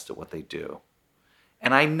the best at what they do.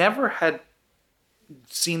 And I never had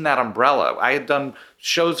seen that umbrella. I had done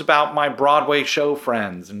shows about my Broadway show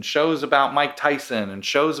friends and shows about Mike Tyson and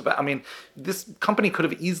shows about, I mean, this company could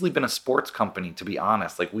have easily been a sports company, to be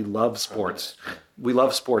honest. Like, we love sports. We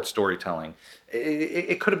love sports storytelling.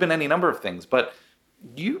 It could have been any number of things, but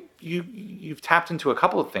you've tapped into a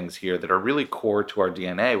couple of things here that are really core to our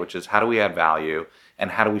DNA, which is how do we add value and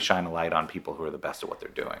how do we shine a light on people who are the best at what they're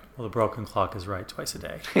doing? Well, the broken clock is right twice a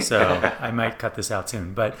day, so I might cut this out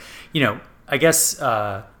soon. But, you know, I guess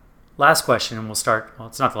last question, and we'll start, well,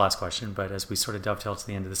 it's not the last question, but as we sort of dovetail to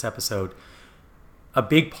the end of this episode, a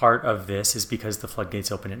big part of this is because the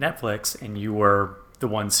floodgates opened at Netflix, and you were the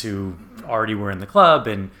ones who already were in the club,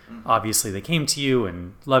 and obviously they came to you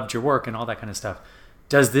and loved your work and all that kind of stuff.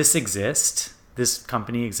 Does this exist? This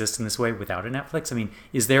company exist in this way without a Netflix? I mean,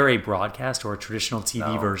 is there a broadcast or a traditional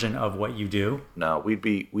TV version of what you do? No,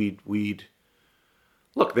 we'd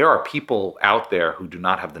look, there are people out there who do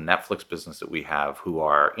not have the Netflix business that we have, who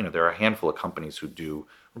are, you know, there are a handful of companies who do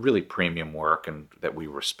really premium work and that we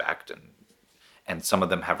respect, and some of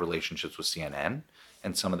them have relationships with CNN,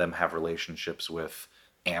 and some of them have relationships with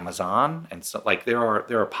Amazon, and so like there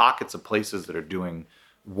are pockets of places that are doing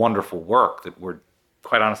wonderful work that we're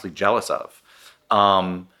quite honestly jealous of.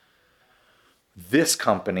 this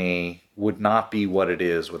company would not be what it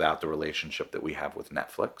is without the relationship that we have with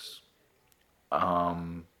Netflix.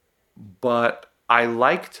 But I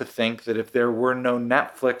like to think that if there were no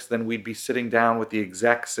Netflix, then we'd be sitting down with the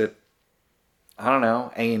execs at, I don't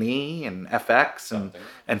know, A&E and FX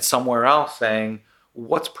and somewhere else saying,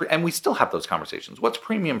 and we still have those conversations. What's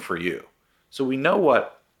premium for you? So we know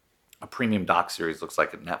what a premium doc series looks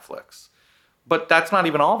like at Netflix. But that's not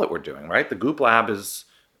even all that we're doing, right? The Goop Lab is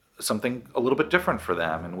something a little bit different for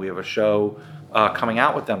them. And we have a show coming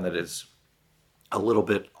out with them that is a little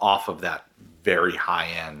bit off of that very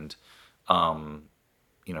high-end,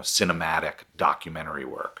 cinematic documentary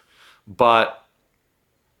work. But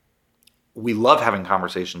we love having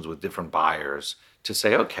conversations with different buyers to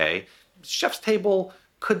say, okay, Chef's Table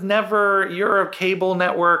could never, you're a cable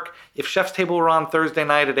network. If Chef's Table were on Thursday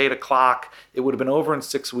night at 8 o'clock, it would have been over in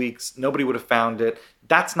 6 weeks. Nobody would have found it.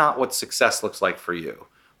 That's not what success looks like for you.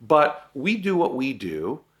 But we do what we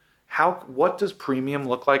do. What does premium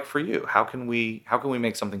look like for you? How can we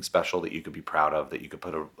make something special that you could be proud of, that you could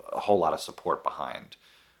put a whole lot of support behind?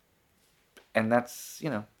 And that's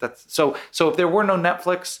so if there were no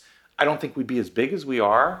Netflix, I don't think we'd be as big as we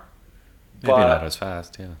are. Maybe not as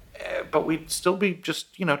fast, yeah. But we'd still be just,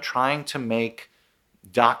 trying to make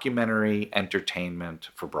documentary entertainment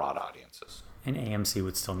for broad audiences. And AMC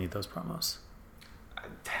would still need those promos.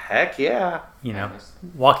 Heck yeah.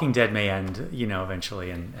 Walking Dead may end, eventually,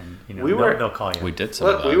 and they'll call you. We did some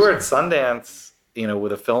of those. We were at Sundance,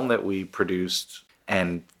 with a film that we produced,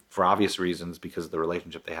 and for obvious reasons, because of the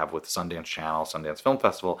relationship they have with Sundance Channel, Sundance Film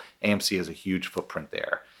Festival, AMC has a huge footprint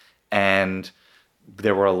there. And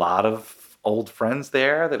there were a lot of old friends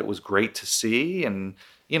there that it was great to see, and,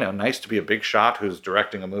 nice to be a big shot who's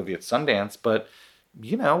directing a movie at Sundance, but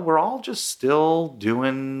we're all just still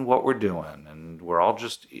doing what we're doing, and we're all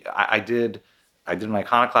just. I did an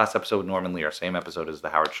Iconoclast episode with Norman Lear, same episode as the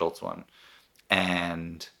Howard Schultz one,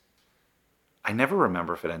 and I never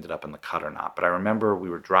remember if it ended up in the cut or not. But I remember we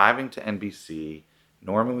were driving to NBC.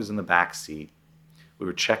 Norman was in the back seat. We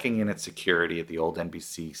were checking in at security at the old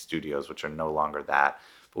NBC studios, which are no longer that.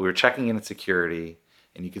 But we were checking in at security,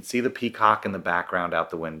 and you could see the Peacock in the background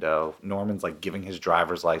out the window. Norman's like giving his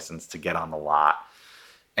driver's license to get on the lot.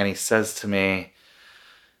 And he says to me,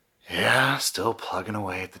 yeah, still plugging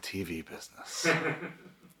away at the TV business.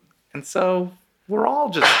 And so we're all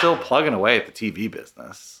just still plugging away at the TV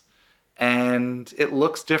business. And it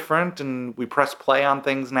looks different, and we press play on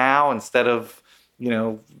things now instead of,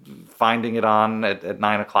 finding it on at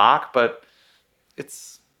 9 o'clock. But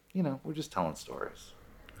it's, we're just telling stories.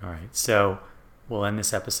 All right. So we'll end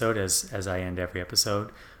this episode as I end every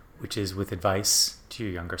episode, which is with advice to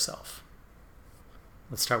your younger self.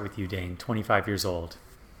 Let's start with you, Dane, 25 years old.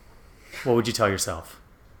 What would you tell yourself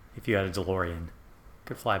if you had a DeLorean?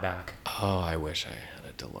 Could fly back. Oh, I wish I had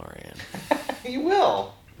a DeLorean. You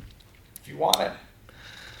will, if you want it.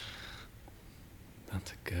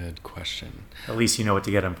 That's a good question. At least you know what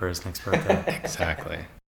to get him for his next birthday. Exactly.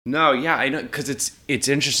 No, yeah, I know, because it's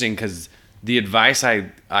interesting, because the advice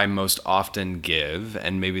I most often give,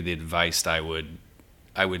 and maybe the advice I would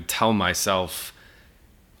tell myself,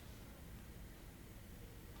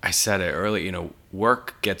 I said it earlier,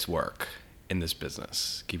 work gets work in this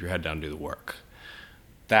business. Keep your head down, do the work.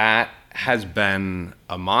 That has been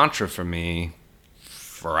a mantra for me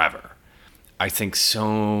forever. I think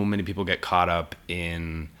so many people get caught up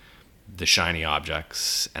in the shiny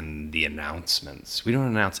objects and the announcements. We don't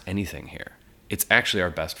announce anything here. It's actually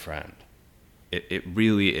our best friend. It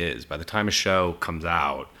really is. By the time a show comes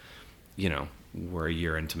out, we're a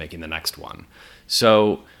year into making the next one.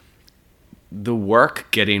 So the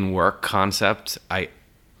getting work concept,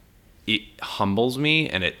 it humbles me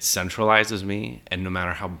and it centralizes me. And no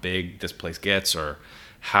matter how big this place gets or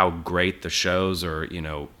how great the shows or,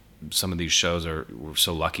 some of these shows we're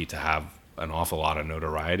so lucky to have an awful lot of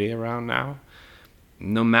notoriety around now.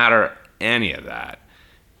 No matter any of that,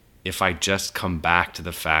 if I just come back to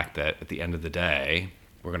the fact that at the end of the day,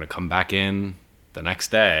 we're going to come back in the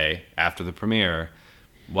next day after the premiere,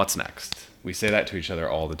 what's next? We say that to each other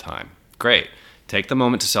all the time. Great. Take the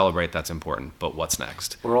moment to celebrate. That's important. But what's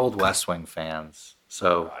next? We're old West Wing fans.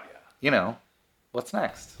 So, what's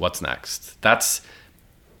next? What's next? That's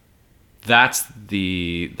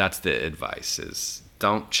the advice is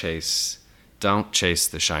don't chase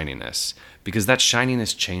the shininess, because that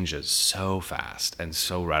shininess changes so fast and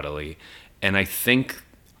so readily. And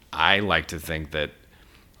I like to think that,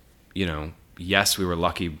 yes, we were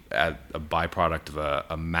lucky at a byproduct of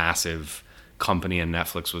a massive company, and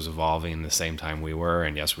Netflix was evolving the same time we were.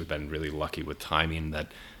 And yes, we've been really lucky with timing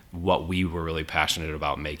that what we were really passionate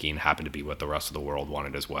about making happened to be what the rest of the world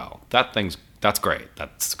wanted as well. That's great.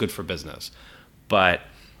 That's good for business. But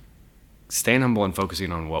staying humble and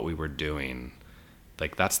focusing on what we were doing,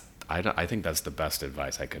 like I think that's the best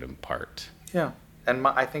advice I could impart. Yeah. And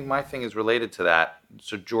I think my thing is related to that.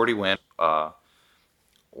 So Jordy Wynn,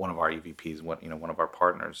 one of our EVPs, one of our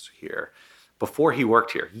partners here, before he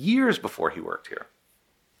worked here, years before he worked here,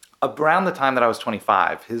 around the time that I was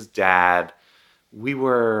 25, his dad,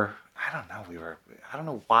 I don't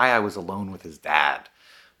know why I was alone with his dad,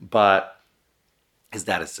 but his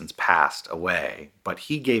dad has since passed away. But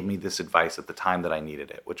he gave me this advice at the time that I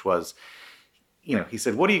needed it, which was, he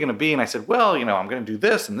said, what are you going to be? And I said, well, I'm going to do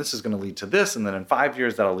this, and this is going to lead to this, and then in 5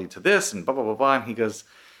 years that'll lead to this, and blah, blah, blah, blah. And he goes,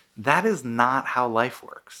 that is not how life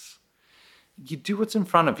works. You do what's in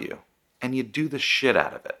front of you, and you do the shit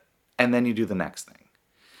out of it, and then you do the next thing.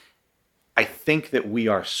 I think that we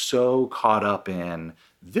are so caught up in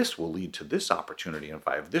this will lead to this opportunity if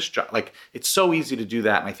I have this job. Like, it's so easy to do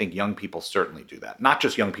that, and I think young people certainly do that. Not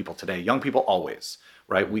just young people today, young people always,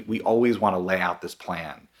 right? We always want to lay out this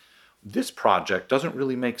plan. This project doesn't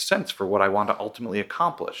really make sense for what I want to ultimately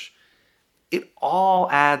accomplish. It all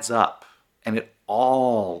adds up, and it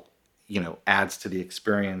all, adds to the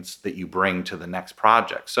experience that you bring to the next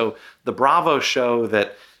project. So the Bravo show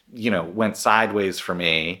that, went sideways for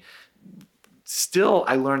me, still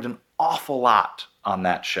I learned an awful lot on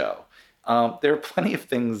that show. There are plenty of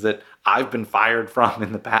things that I've been fired from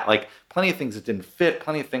in the past, like plenty of things that didn't fit,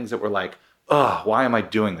 plenty of things that were like, why am I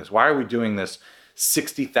doing this? Why are we doing this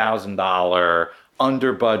 $60,000,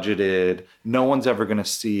 under budgeted, no one's ever going to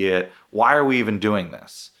see it. Why are we even doing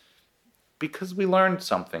this? Because we learned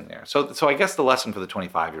something there. So I guess the lesson for the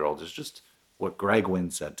 25-year-old is just what Greg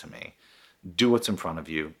Wynn said to me. Do what's in front of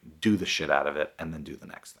you, do the shit out of it, and then do the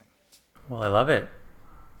next thing. Well, I love it.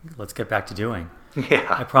 Let's get back to doing. Yeah.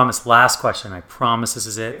 I promise, last question. I promise this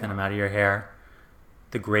is it, then I'm out of your hair.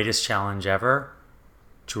 The greatest challenge ever,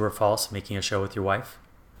 true or false, making a show with your wife?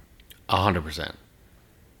 100%.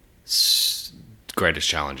 Greatest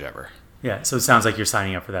challenge ever. Yeah, so it sounds like you're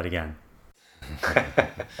signing up for that again.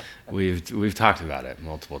 We've talked about it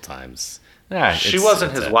multiple times. Yeah, she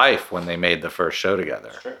wasn't his wife when they made the first show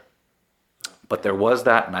together. Sure. But there was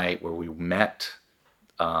that night where we met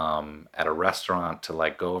at a restaurant to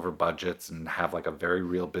like go over budgets and have like a very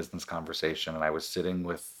real business conversation. And I was sitting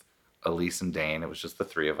with Elise and Dane. It was just the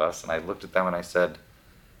three of us. And I looked at them and I said,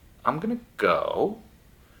 I'm going to go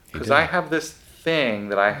because I have this thing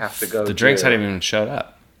that I have to go The drinks hadn't even showed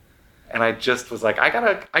up. And I just was like, I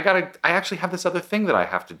actually have this other thing that I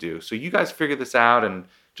have to do. So you guys figure this out and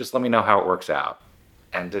just let me know how it works out.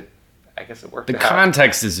 And I guess it worked out. The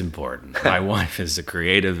context is important. My wife is a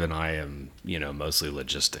creative and I am, mostly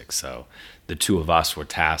logistics. So the two of us were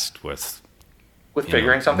tasked with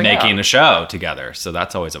figuring something out. Making a show together. So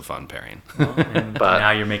that's always a fun pairing. Well, but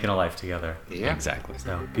now you're making a life together. Yeah. Exactly.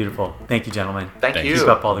 So beautiful. Thank you, gentlemen. Thank you. Keep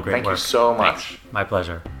up all the great work. Thank you so much. Thanks. My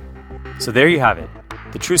pleasure. So there you have it,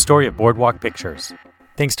 the true story of Boardwalk Pictures.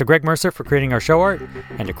 Thanks to Greg Mercer for creating our show art,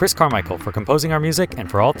 and to Chris Carmichael for composing our music and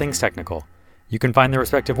for all things technical. You can find their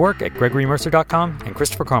respective work at gregorymercer.com and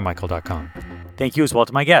christophercarmichael.com. Thank you as well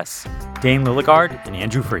to my guests, Dane Lilligard and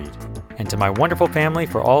Andrew Freed, and to my wonderful family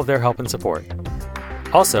for all of their help and support.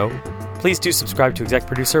 Also, please do subscribe to Exec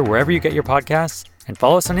Producer wherever you get your podcasts, and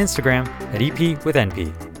follow us on Instagram at EP with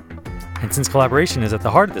NP. And since collaboration is at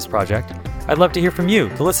the heart of this project, I'd love to hear from you,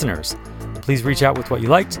 the listeners. Please reach out with what you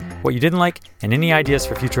liked, what you didn't like, and any ideas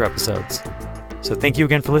for future episodes. So thank you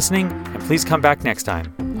again for listening, and please come back next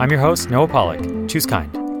time. I'm your host, Noah Pollack. Choose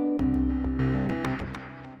kind.